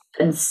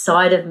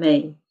inside of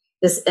me,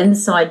 this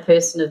inside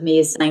person of me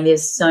is saying,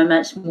 "There's so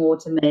much more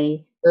to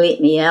me.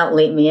 Let me out,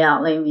 let me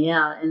out, let me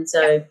out." And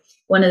so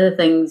one of the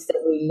things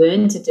that we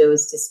learn to do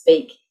is to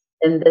speak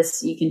in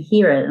this. You can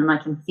hear it, and I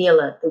can feel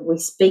it. That we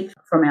speak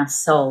from our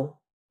soul,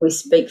 we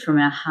speak from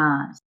our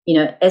heart.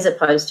 As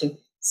opposed to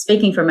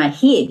speaking from my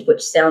head,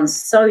 which sounds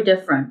so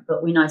different,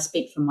 but when I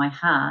speak from my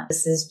heart,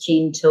 this is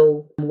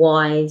gentle,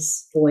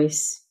 wise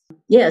voice.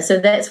 Yeah, so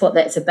that's what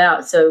that's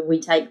about. So we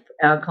take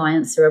our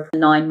clients through a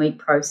 9-week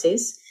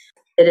process.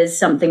 It is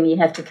something you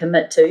have to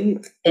commit to,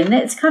 and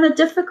that's kind of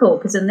difficult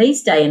because in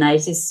these day and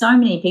age, there's so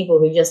many people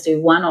who just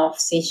do one-off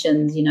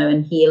sessions,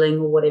 in healing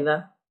or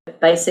whatever.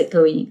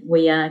 Basically,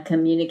 we are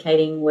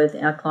communicating with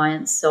our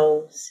clients'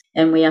 souls,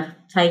 and we are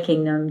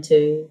taking them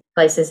to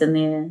places in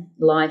their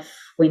life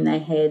when they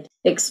had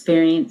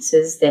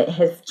experiences that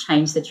have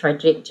changed the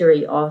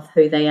trajectory of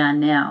who they are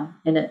now.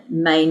 And it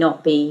may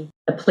not be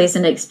a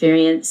pleasant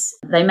experience.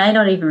 They may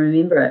not even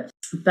remember it.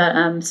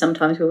 But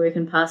sometimes we work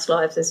in past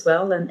lives as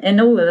well. And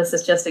all of this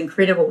is just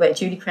incredible that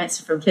Judi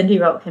Cranston from Kindy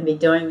Rock can be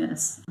doing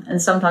this.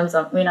 And sometimes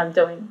when I'm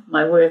doing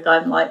my work,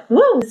 I'm like,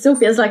 whoa, it still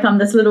feels like I'm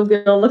this little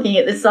girl looking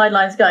at the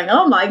sidelines going,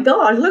 oh my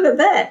God, look at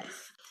that.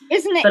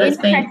 Isn't it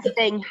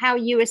interesting how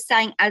you were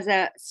saying as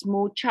a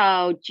small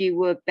child,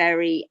 you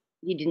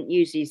didn't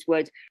use these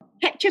words,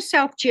 kept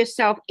yourself to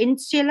yourself,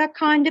 insular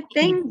kind of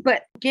thing,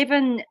 but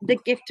given the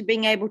gift of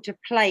being able to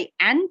play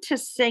and to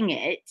sing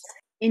it,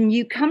 and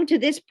you come to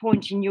this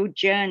point in your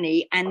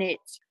journey and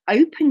it's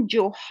opened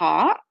your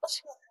heart,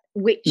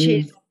 which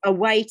is a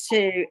way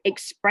to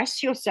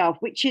express yourself,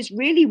 which is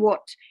really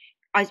what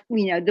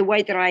the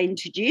way that I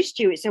introduced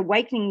you, it's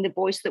awakening the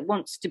voice that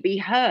wants to be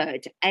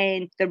heard,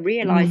 and the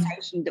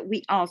realization that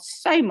we are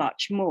so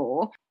much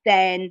more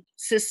than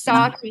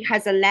society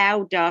has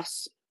allowed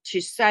us to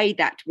say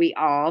that we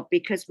are,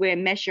 because we're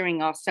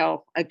measuring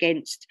ourselves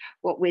against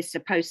what we're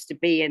supposed to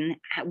be and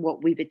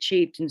what we've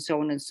achieved and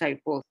so on and so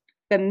forth.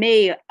 For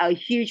me, a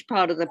huge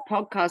part of the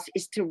podcast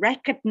is to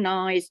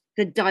recognize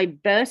the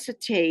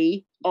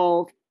diversity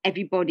of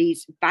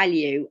everybody's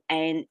value.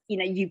 And,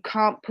 you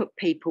can't put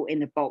people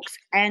in a box,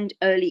 and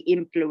early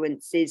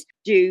influences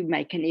do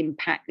make an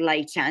impact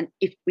later. And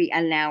if we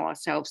allow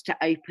ourselves to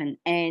open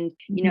and,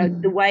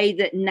 the way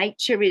that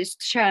nature is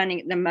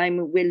churning at the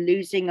moment, we're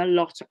losing a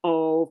lot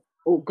of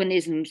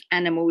organisms,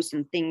 animals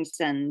and things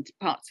and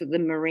parts of the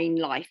marine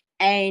life.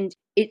 And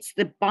it's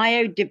the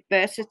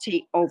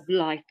biodiversity of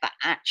life that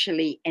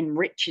actually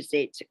enriches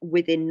it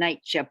within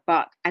nature.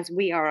 But as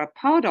we are a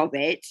part of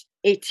it,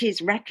 it is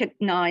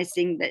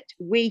recognizing that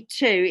we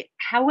too,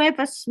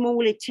 however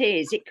small it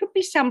is, it could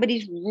be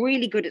somebody's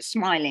really good at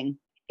smiling.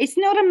 It's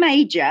not a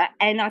major.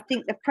 And I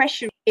think the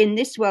pressure in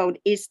this world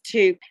is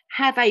to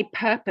have a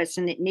purpose,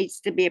 and it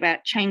needs to be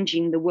about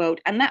changing the world.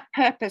 And that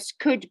purpose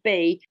could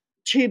be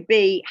to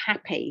be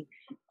happy,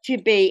 to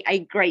be a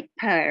great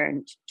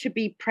parent, to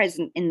be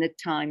present in the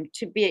time,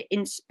 to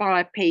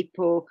inspire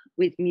people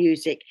with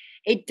music.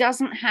 It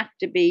doesn't have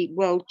to be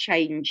world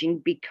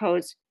changing,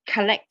 because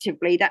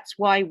collectively, that's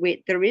why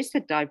there is a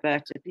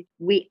diversity.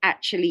 We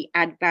actually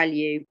add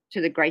value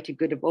to the greater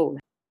good of all.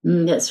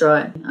 That's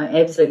right. I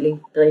absolutely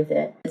believe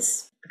that.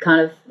 It's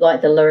kind of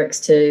like the lyrics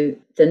to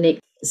the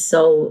next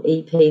soul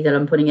EP that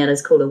I'm putting out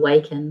is called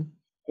Awaken.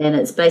 And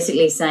it's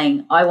basically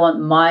saying, I want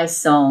my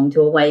song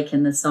to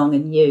awaken the song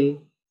in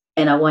you,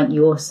 and I want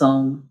your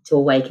song to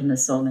awaken the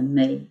song in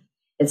me.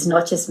 It's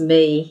not just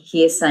me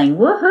here saying,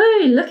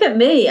 woohoo, look at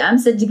me, I'm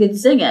such a good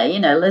singer,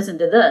 listen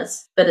to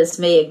this. But it's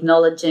me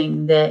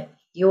acknowledging that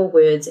your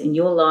words and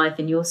your life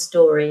and your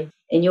story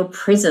and your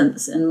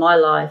presence in my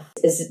life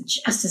is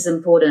just as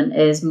important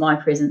as my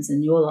presence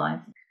in your life.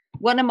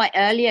 One of my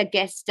earlier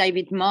guests,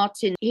 David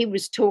Martin, he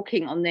was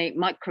talking on the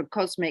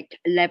microcosmic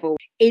level.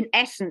 In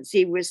essence,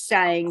 he was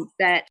saying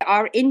that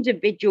our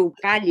individual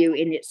value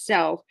in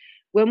itself,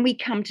 when we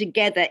come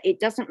together,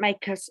 it doesn't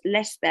make us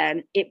less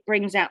than, it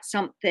brings out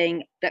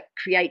something that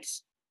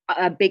creates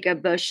a bigger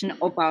version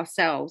of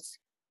ourselves.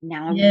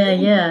 Now,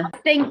 I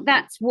think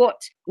that's what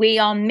we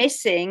are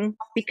missing,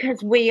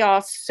 because we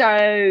are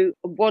so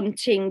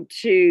wanting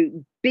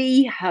to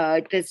be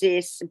heard. There's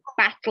this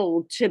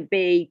battle to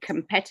be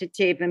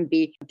competitive and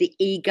be the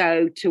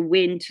ego to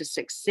win, to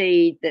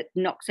succeed, that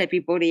knocks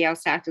everybody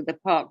else out of the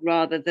park,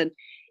 rather than,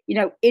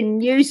 in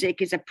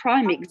music is a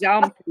prime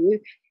example.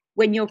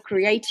 When you're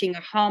creating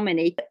a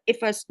harmony,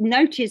 if a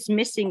note is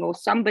missing or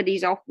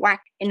somebody's off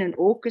whack in an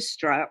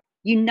orchestra,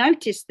 you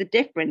notice the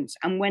difference.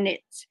 And when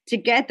it's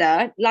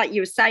together, like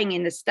you were saying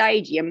in the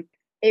stadium,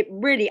 it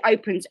really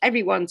opens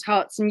everyone's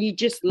hearts and you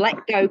just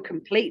let go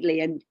completely,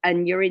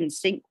 and you're in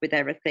sync with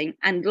everything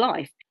and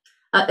life.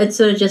 It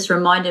sort of just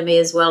reminded me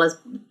as well,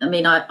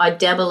 I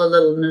dabble a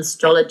little in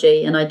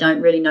astrology and I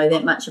don't really know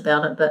that much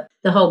about it, but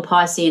the whole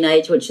Piscean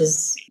age, which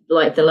is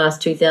like the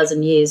last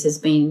 2,000 years, has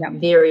been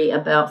very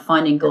about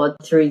finding God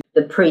through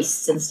the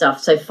priests and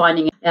stuff. So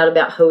finding out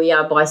about who we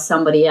are by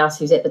somebody else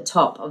who's at the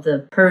top of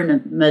the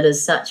pyramid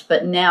as such.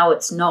 But now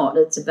it's not.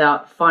 It's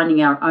about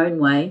finding our own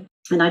way.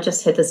 And I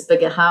just had this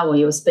big aha while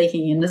you were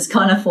speaking, and it's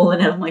kind of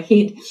fallen out of my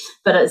head.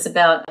 But it's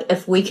about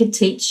if we could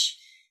teach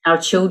our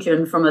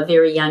children from a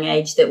very young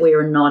age that we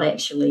are not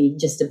actually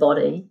just a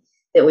body,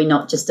 that we're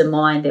not just a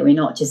mind, that we're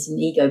not just an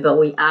ego, but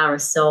we are a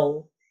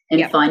soul.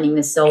 And finding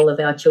the soul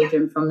of our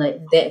children from that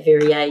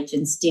very age,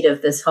 instead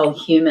of this whole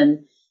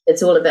human,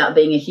 it's all about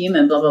being a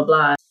human, blah, blah,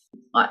 blah.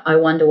 I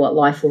wonder what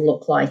life will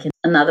look like in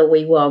another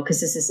wee while, because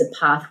this is the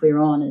path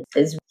we're on. It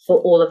is for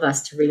all of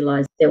us to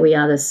realise that we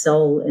are the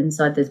soul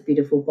inside this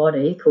beautiful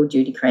body called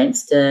Judi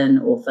Cranston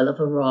or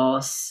Philippa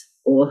Ross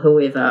or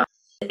whoever.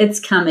 It's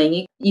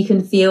coming. You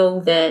can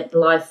feel that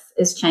life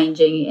is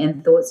changing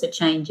and thoughts are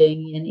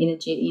changing and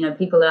energy.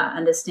 People are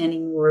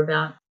understanding more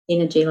about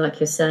energy, like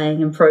you're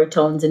saying, and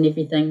protons and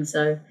everything.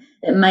 So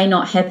it may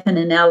not happen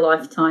in our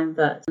lifetime,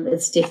 but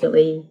it's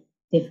definitely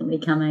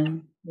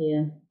coming.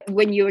 Yeah.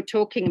 When you were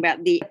talking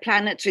about the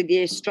planetary,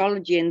 the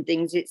astrology and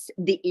things, it's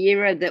the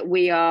era that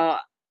we are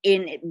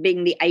in, it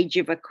being the age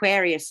of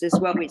Aquarius as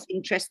well. It's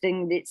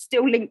interesting that it's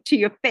still linked to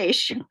your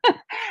fish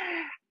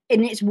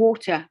and it's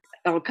water.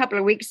 A couple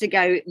of weeks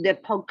ago, the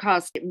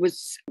podcast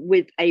was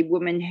with a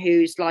woman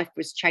whose life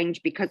was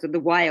changed because of the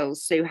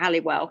whales, Sue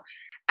Halliwell.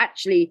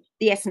 Actually,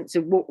 the essence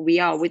of what we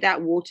are,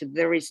 without water,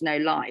 there is no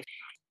life.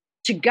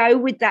 To go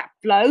with that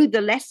flow, the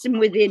lesson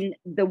within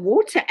the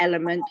water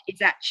element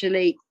is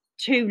actually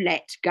to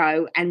let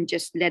go and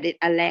just let it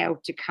allow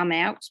to come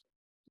out.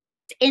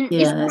 Is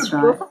there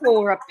a book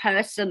or a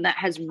person that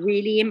has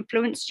really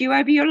influenced you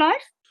over your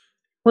life?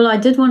 Well, I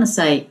did want to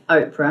say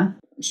Oprah.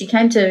 She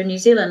came to New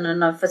Zealand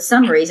and for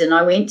some reason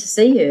I went to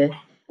see her. It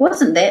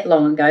wasn't that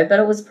long ago, but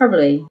it was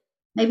probably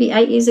maybe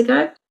 8 years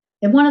ago.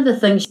 And one of the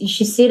things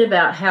she said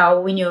about how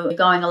when you're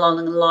going along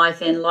in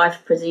life and life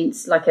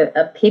presents like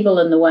a pebble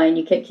in the way and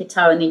you kick your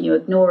toe and then you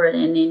ignore it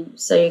and then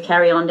so you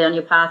carry on down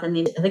your path, and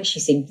then I think she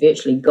said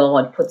virtually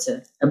God puts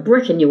a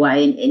brick in your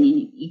way and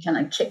you kind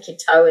of kick your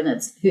toe and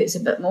it hurts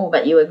a bit more,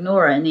 but you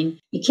ignore it, and then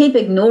you keep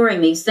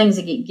ignoring these things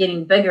that get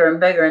getting bigger and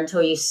bigger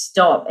until you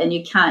stop and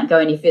you can't go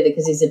any further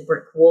because there's a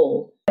brick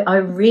wall. I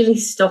really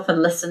stop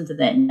and listen to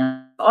that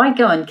now. I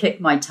go and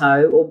kick my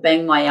toe or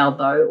bang my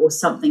elbow or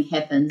something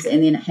happens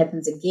and then it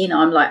happens again.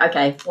 I'm like,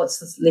 okay, what's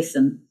this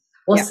lesson?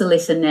 What's the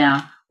lesson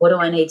now? What do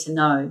I need to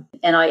know?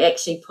 And I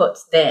actually put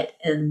that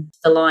in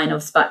the line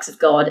of Sparks of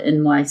God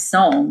in my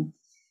song.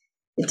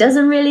 It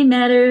doesn't really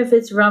matter if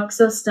it's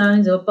rocks or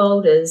stones or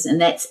boulders. And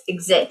that's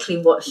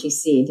exactly what she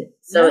said.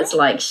 So it's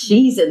like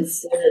she's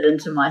inserted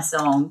into my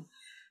song.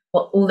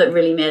 All that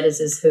really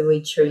matters is who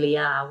we truly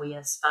are. We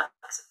are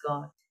sparks of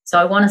God. So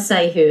I want to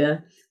say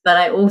her, but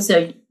I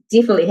also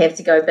definitely have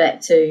to go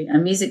back to a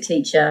music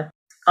teacher.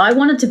 I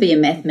wanted to be a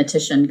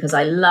mathematician because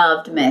I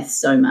loved maths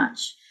so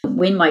much.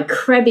 When my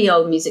crabby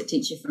old music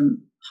teacher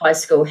from high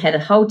school had a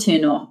whole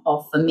turn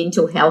off for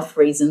mental health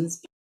reasons,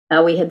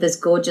 we had this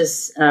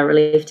gorgeous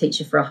relief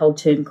teacher for a whole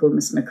term called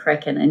Miss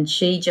McCracken, and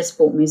she just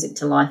brought music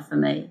to life for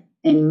me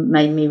and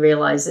made me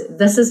realise that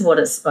this is what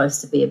it's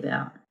supposed to be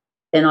about.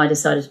 And I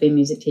decided to be a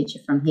music teacher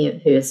from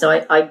her.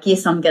 So I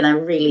guess I'm going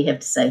to really have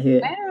to say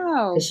her.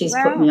 Wow. Because she's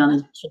put me on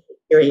a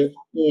trajectory.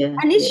 Yeah.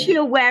 And is she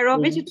aware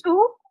of it at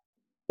all?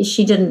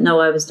 She didn't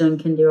know I was doing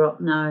Kindy Rock,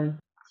 no.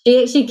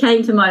 She actually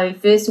came to my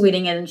first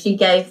wedding and she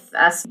gave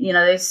us,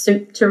 those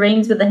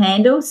tureens with the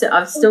handle. So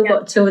I've still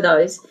got 2 of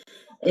those.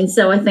 And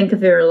so I think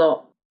of her a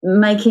lot,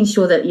 making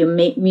sure that your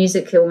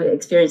musical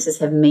experiences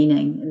have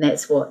meaning. And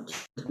that's what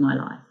changed my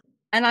life.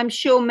 And I'm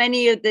sure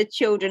many of the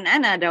children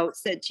and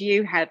adults that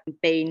you have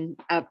been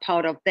a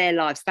part of their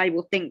lives, they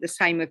will think the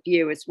same of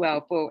you as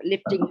well for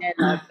lifting their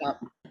lives up.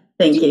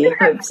 Thank you.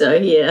 I hope so,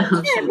 yeah.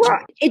 Well,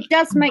 it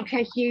does make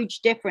a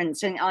huge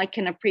difference, and I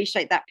can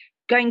appreciate that.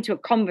 going to a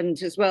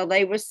convent as well,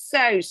 they were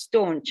so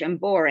staunch and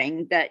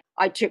boring that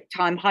I took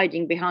time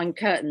hiding behind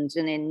curtains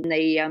and in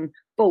the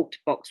vault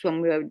box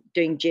when we were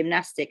doing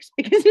gymnastics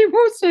because it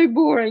was so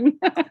boring.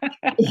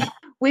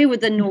 We were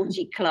the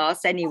naughty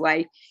class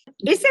anyway.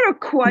 Is there a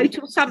quote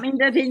or something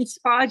that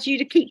inspires you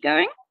to keep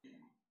going?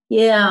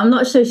 Yeah, I'm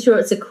not so sure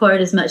it's a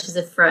quote as much as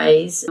a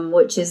phrase,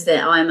 which is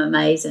that I'm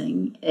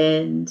amazing.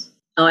 And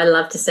I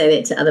love to say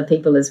that to other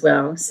people as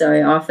well. So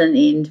I often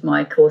end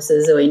my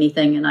courses or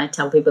anything and I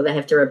tell people they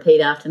have to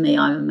repeat after me,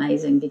 I'm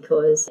amazing,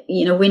 because,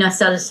 you know, when I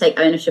started to take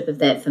ownership of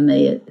that, for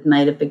me, it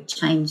made a big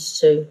change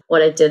to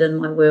what I did in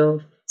my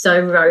world. So I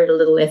wrote a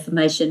little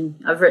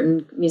affirmation. I've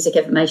written music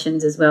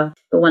affirmations as well,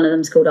 but one of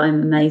them is called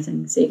I'm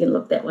Amazing. So you can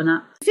look that one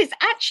up. It's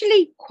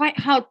actually quite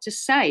hard to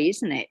say,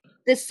 isn't it?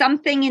 There's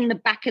something in the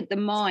back of the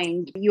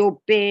mind. You're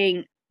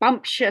being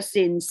bumptious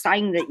in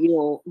saying that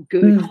you're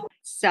good.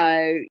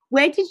 So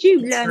where did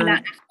you learn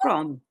that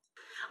from?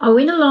 I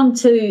went along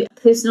to a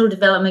personal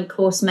development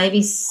course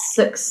maybe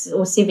 6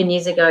 or 7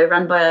 years ago,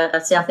 run by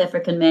a South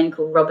African man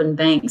called Robin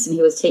Banks, and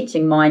he was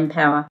teaching mind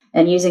power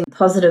and using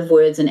positive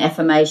words and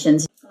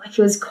affirmations. Like,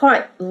 he was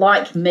quite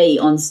like me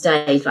on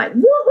stage, like,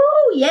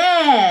 woohoo,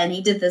 yeah! And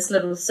he did this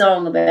little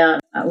song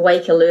about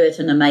wake alert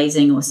and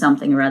amazing or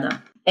something or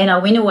other. And I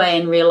went away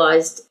and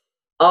realised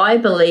I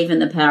believe in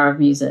the power of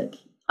music.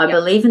 I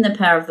believe in the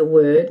power of the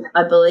word.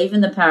 I believe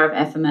in the power of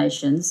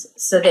affirmations.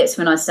 So that's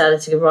when I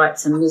started to write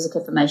some music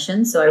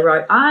affirmations. So I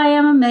wrote, I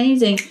am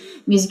amazing,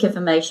 music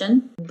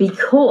affirmation,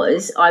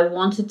 because I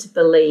wanted to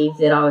believe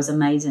that I was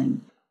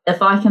amazing.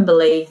 If I can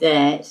believe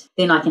that,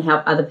 then I can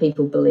help other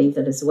people believe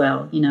it as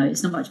well. You know,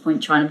 it's not much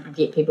point trying to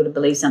get people to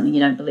believe something you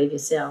don't believe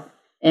yourself.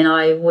 And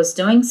I was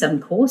doing some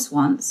course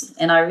once,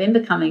 and I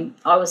remember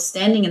I was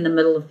standing in the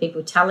middle of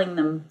people telling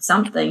them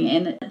something,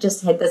 and it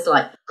just had this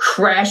like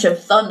crash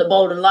of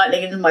thunderbolt and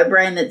lightning into my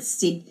brain that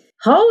said,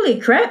 holy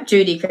crap,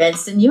 Judi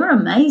Cranston, you're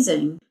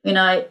amazing. You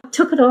know, I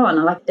took it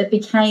on, like it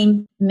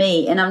became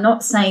me. And I'm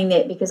not saying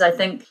that because I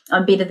think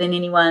I'm better than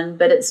anyone,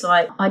 but it's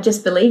like, I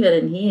just believe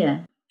it in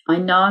here. I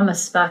know I'm a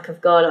spark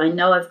of God. I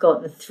know I've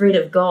got the thread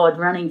of God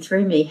running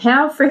through me.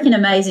 How freaking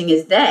amazing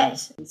is that?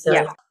 So,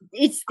 yeah,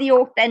 it's the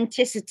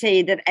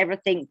authenticity that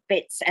everything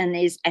fits and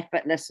is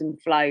effortless and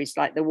flows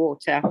like the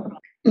water.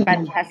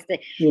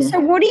 Fantastic. Yeah. So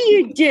what do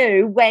you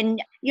do when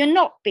you're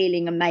not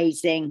feeling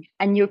amazing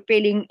and you're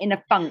feeling in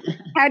a funk?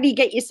 How do you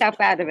get yourself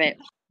out of it?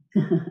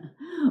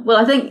 Well,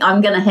 I think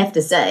I'm going to have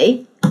to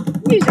say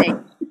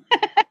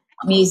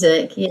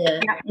music,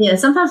 yeah.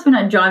 Sometimes when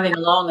I'm driving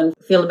along and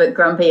feel a bit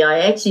grumpy, I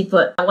actually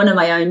put one of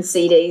my own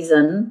CDs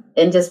in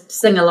and just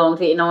sing along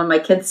to, one of my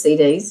kids'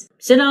 CDs.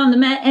 Sit on the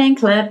mat and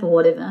clap or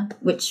whatever,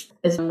 which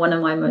is one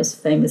of my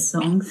most famous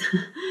songs.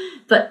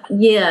 But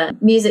yeah,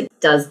 music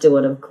does do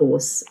it, of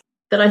course.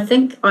 But I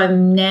think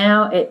I'm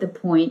now at the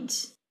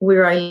point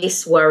where I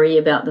less worry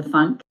about the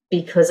funk,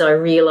 because I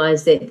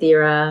realise that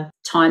there are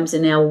times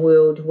in our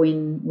world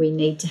when we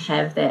need to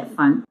have that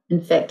funk.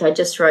 In fact, I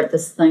just wrote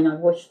this thing. I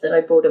wish that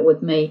I brought it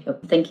with me,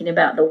 thinking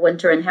about the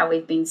winter and how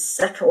we've been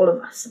sick, all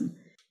of us.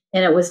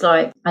 And it was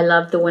like, I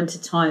love the winter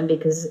time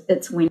because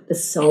it's when the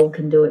soul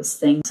can do its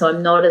thing. So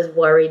I'm not as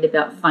worried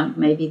about funk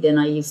maybe than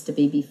I used to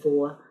be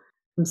before.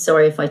 I'm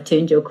sorry if I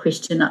turned your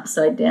question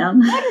upside down.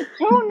 Not at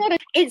all.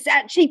 It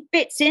actually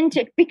fits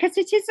into it because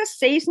it is a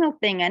seasonal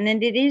thing, and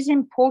it is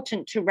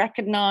important to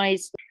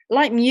recognise,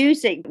 like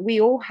music,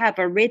 we all have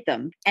a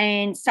rhythm,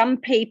 and some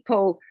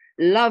people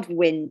love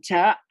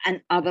winter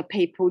and other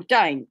people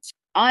don't.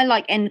 I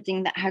like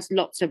anything that has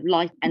lots of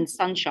light and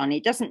sunshine.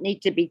 It doesn't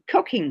need to be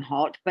cooking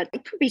hot, but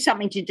it could be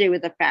something to do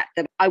with the fact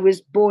that I was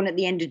born at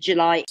the end of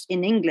July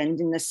in England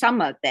in the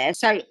summer there.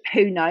 So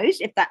who knows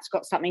if that's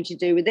got something to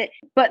do with it.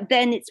 But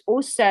then it's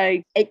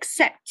also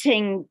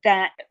accepting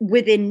that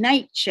within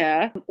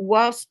nature,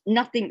 whilst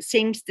nothing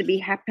seems to be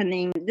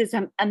happening, there's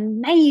some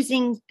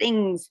amazing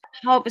things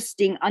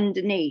harvesting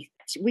underneath.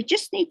 We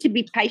just need to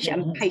be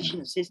patient, and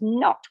patience is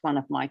not one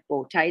of my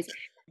fortes.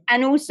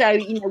 And also,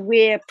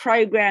 we're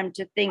programmed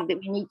to think that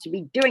we need to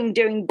be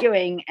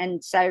doing.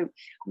 And so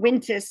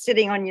winter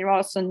sitting on your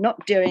ass and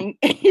not doing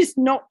is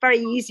not very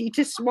easy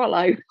to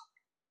swallow.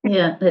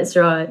 Yeah, that's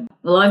right.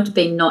 Well, I've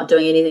been not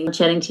doing anything.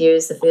 Chatting to you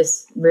is the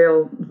first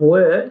real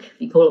work, if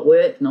you call it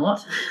work,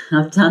 not,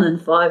 I've done in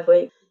 5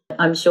 weeks.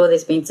 I'm sure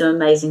there's been some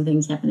amazing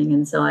things happening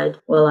inside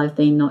while I've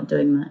been not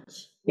doing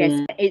much.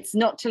 Yes, It's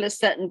not till a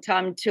certain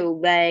time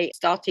till they're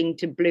starting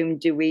to bloom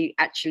do we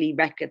actually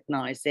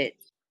recognise it.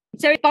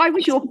 So if I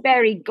was your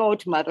fairy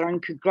godmother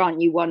and could grant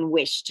you one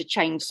wish to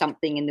change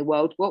something in the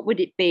world, what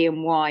would it be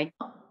and why?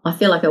 I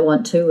feel like I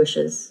want 2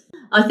 wishes.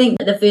 I think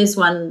the first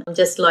one,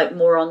 just like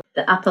more on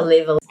the upper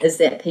level, is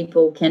that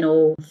people can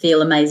all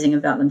feel amazing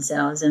about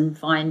themselves and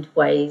find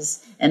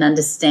ways and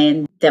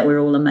understand that we're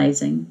all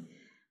amazing.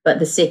 But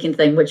the second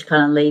thing, which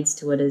kind of leads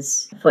to it,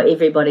 is for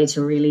everybody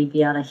to really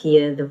be able to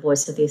hear the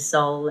voice of their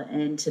soul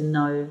and to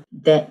know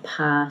that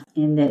path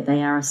and that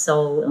they are a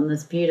soul on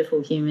this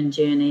beautiful human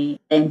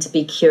journey, and to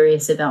be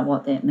curious about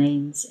what that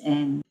means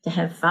and to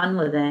have fun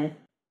with that.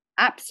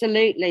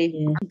 Absolutely.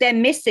 Yeah. They're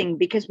missing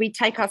because we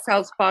take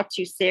ourselves far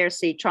too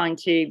seriously trying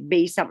to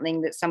be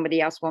something that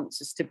somebody else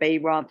wants us to be,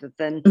 rather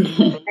than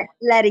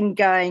letting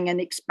going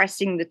and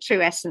expressing the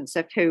true essence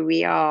of who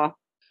we are.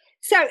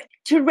 So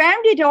to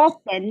round it off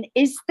then,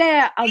 is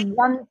there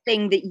one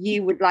thing that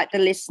you would like the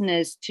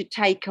listeners to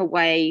take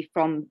away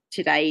from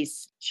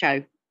today's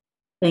show?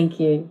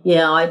 Thank you.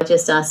 Yeah, I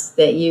just ask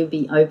that you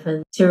be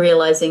open to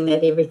realizing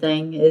that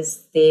everything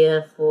is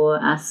there for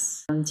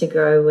us to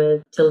grow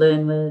with, to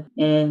learn with,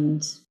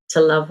 and to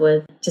love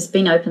with. Just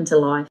being open to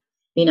life,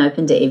 being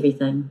open to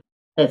everything.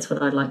 That's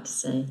what I'd like to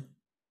say.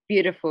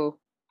 Beautiful.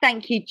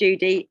 Thank you,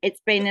 Judi.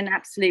 It's been an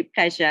absolute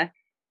pleasure.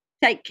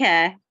 Take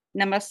care.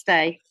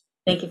 Namaste.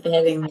 Thank you for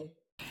having me.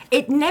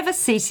 It never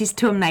ceases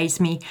to amaze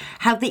me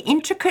how the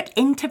intricate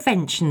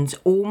interventions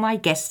all my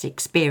guests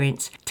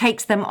experience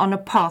takes them on a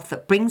path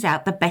that brings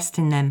out the best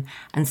in them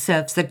and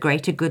serves the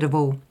greater good of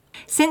all.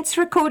 Since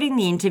recording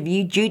the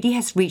interview, Judi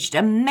has reached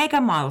a mega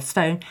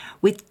milestone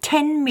with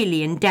 10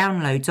 million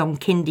downloads on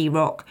Kindy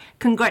Rock.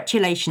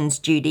 Congratulations,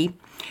 Judi.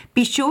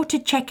 Be sure to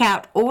check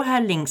out all her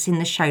links in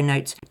the show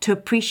notes to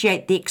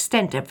appreciate the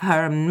extent of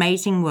her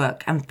amazing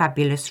work and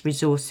fabulous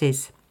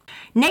resources.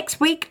 Next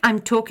week, I'm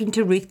talking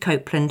to Ruth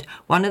Copeland,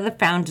 one of the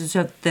founders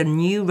of the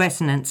new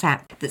Resonance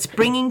app that's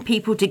bringing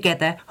people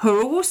together who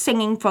are all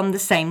singing from the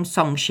same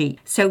song sheet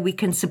so we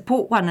can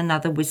support one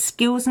another with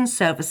skills and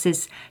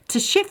services to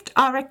shift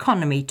our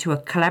economy to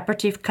a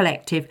collaborative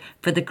collective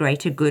for the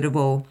greater good of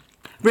all.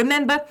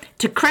 Remember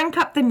to crank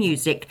up the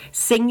music,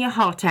 sing your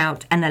heart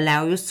out and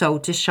allow your soul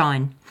to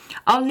shine.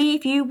 I'll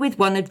leave you with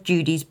one of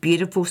Judi's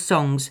beautiful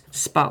songs,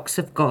 Sparks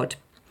of God.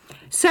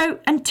 So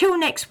until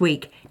next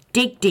week,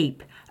 dig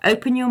deep.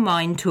 Open your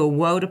mind to a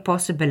world of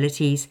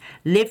possibilities,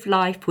 live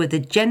life with a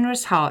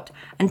generous heart,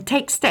 and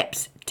take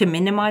steps to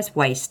minimize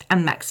waste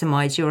and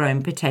maximize your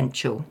own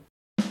potential.